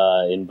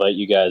to invite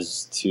you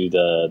guys to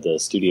the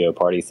studio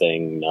party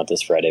thing, not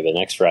this Friday, but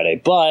next Friday.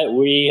 But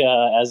we,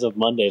 as of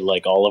Monday,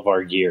 like all of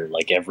our gear,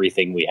 like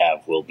everything we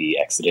have, will be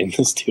exiting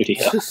the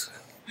studio.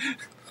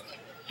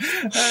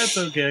 That's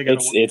okay.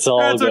 It's all.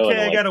 That's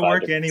okay. I got to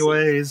work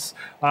anyways.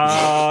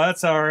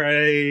 That's all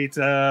right.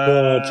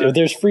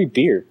 There's free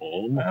beer,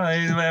 man.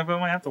 But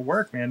I have to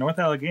work, man. North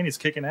Allegheny's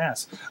kicking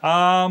ass.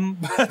 I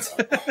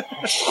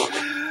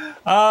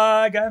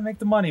gotta make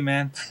the money,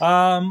 man.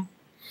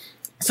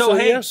 So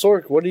hey,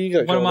 Sork, what do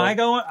you got?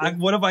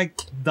 What have I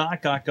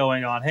not got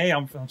going on? Hey,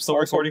 I'm still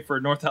recording for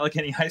North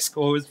Allegheny High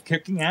School, who's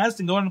kicking ass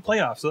and going to the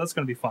playoffs, so that's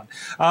going to be fun.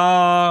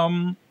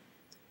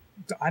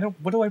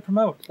 What do I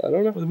promote? I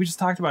don't know. We just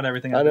talked about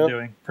everything I've been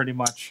doing, pretty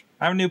much.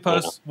 I have a new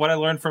post, what I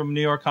learned from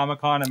New York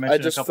Comic Con. I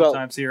mentioned it a couple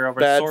times here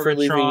over at Sorgatron. For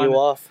leaving you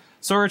off.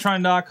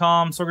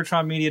 Sorgatron.com,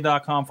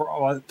 sorgatronmedia.com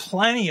for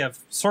plenty of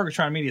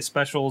Sorgatron Media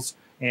specials.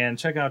 And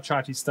check out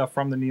Chachi's stuff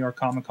from the New York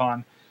Comic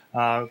Con.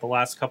 The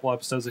last couple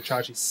episodes of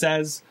Chachi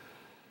Says.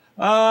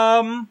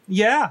 And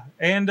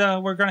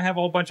we're going to have a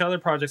whole bunch of other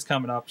projects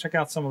coming up. Check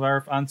out some of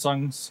our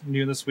Unsungs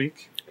new this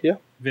week. Yeah.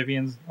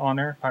 Vivian's on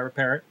there, Pirate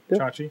Parrot,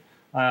 Chachi.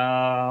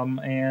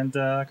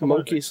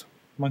 Monkeys.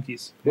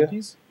 Monkeys. Yeah.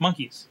 Monkeys?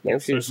 Monkeys. Yes,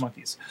 Monkeys. there's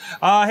monkeys.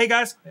 Hey,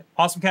 guys,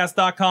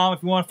 awesomecast.com.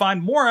 If you want to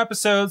find more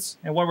episodes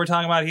and what we're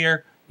talking about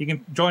here, you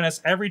can join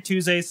us every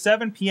Tuesday,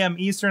 7 p.m.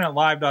 Eastern at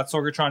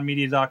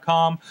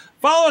live.sorgatronmedia.com.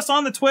 Follow us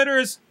on the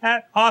Twitters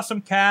at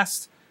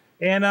AwesomeCast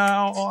and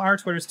our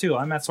Twitters, too.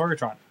 I'm at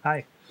Sorgatron.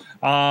 Hi.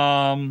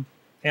 And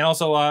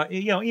also,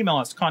 email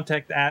us,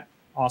 contact at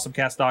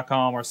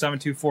awesomecast.com or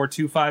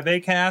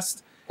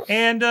 724-25-ACAST.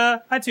 And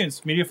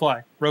iTunes,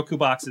 MediaFly, Roku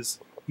boxes,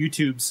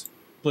 YouTubes,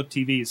 Flip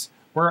TVs.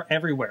 We're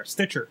everywhere.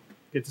 Stitcher.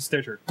 Get to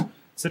Stitcher.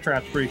 Stitcher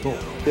app's pretty cool.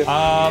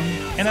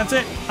 And that's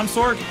it. I'm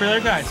Sorg for the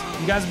other guys.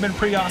 You guys have been a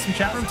pretty awesome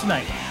chat room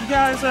tonight. You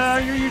guys,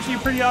 you're usually a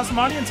pretty awesome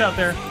audience out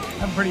there.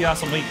 Have a pretty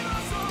awesome week.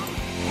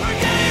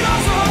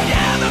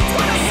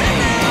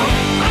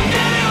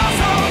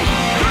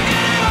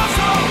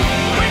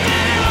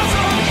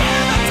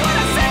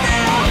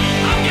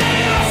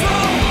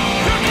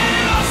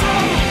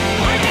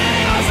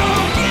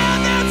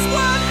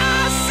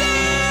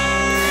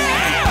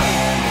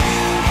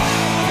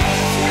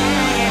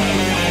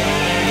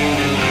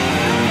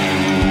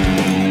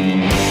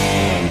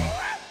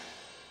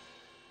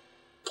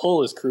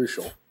 Pull is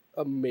crucial.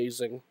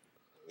 Amazing.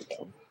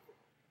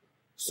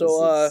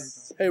 So,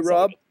 hey,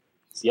 Rob.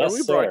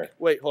 Yes, sir.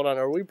 Wait, hold on.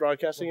 Are we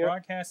broadcasting We're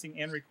yet? broadcasting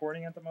and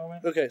recording at the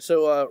moment. Okay,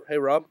 so, hey,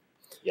 Rob.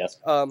 Yes.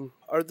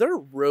 Are there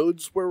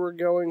roads where we're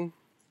going?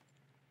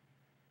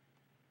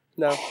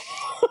 No.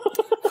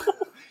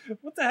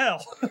 What the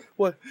hell?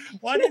 What?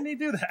 Why didn't he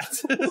do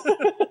that?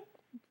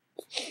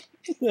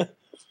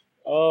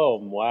 Oh,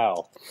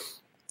 wow.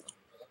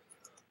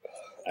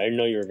 I didn't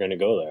know you were going to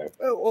go there.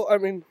 Oh, well, I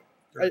mean,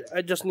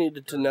 I just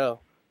needed to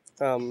know.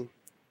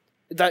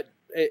 That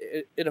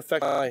it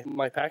affects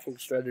my packing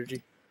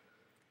strategy.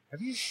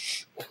 Have you?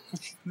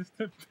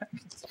 The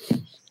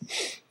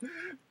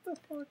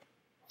fuck?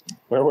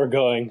 Where we're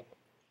going,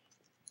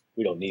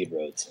 we don't need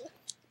roads.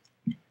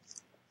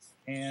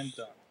 And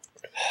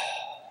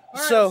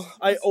So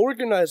I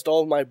organized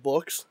all of my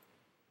books.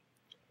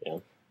 Yeah.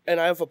 And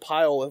I have a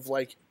pile of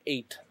like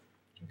 8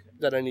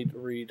 that I need to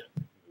read.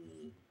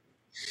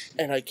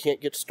 And I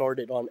can't get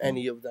started on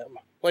any of them.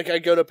 Like I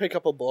go to pick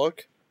up a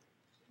book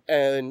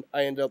and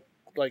I end up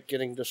like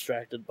getting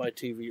distracted by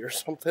TV or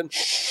something.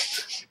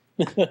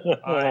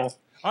 all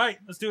right,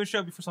 let's do a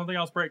show before something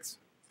else breaks.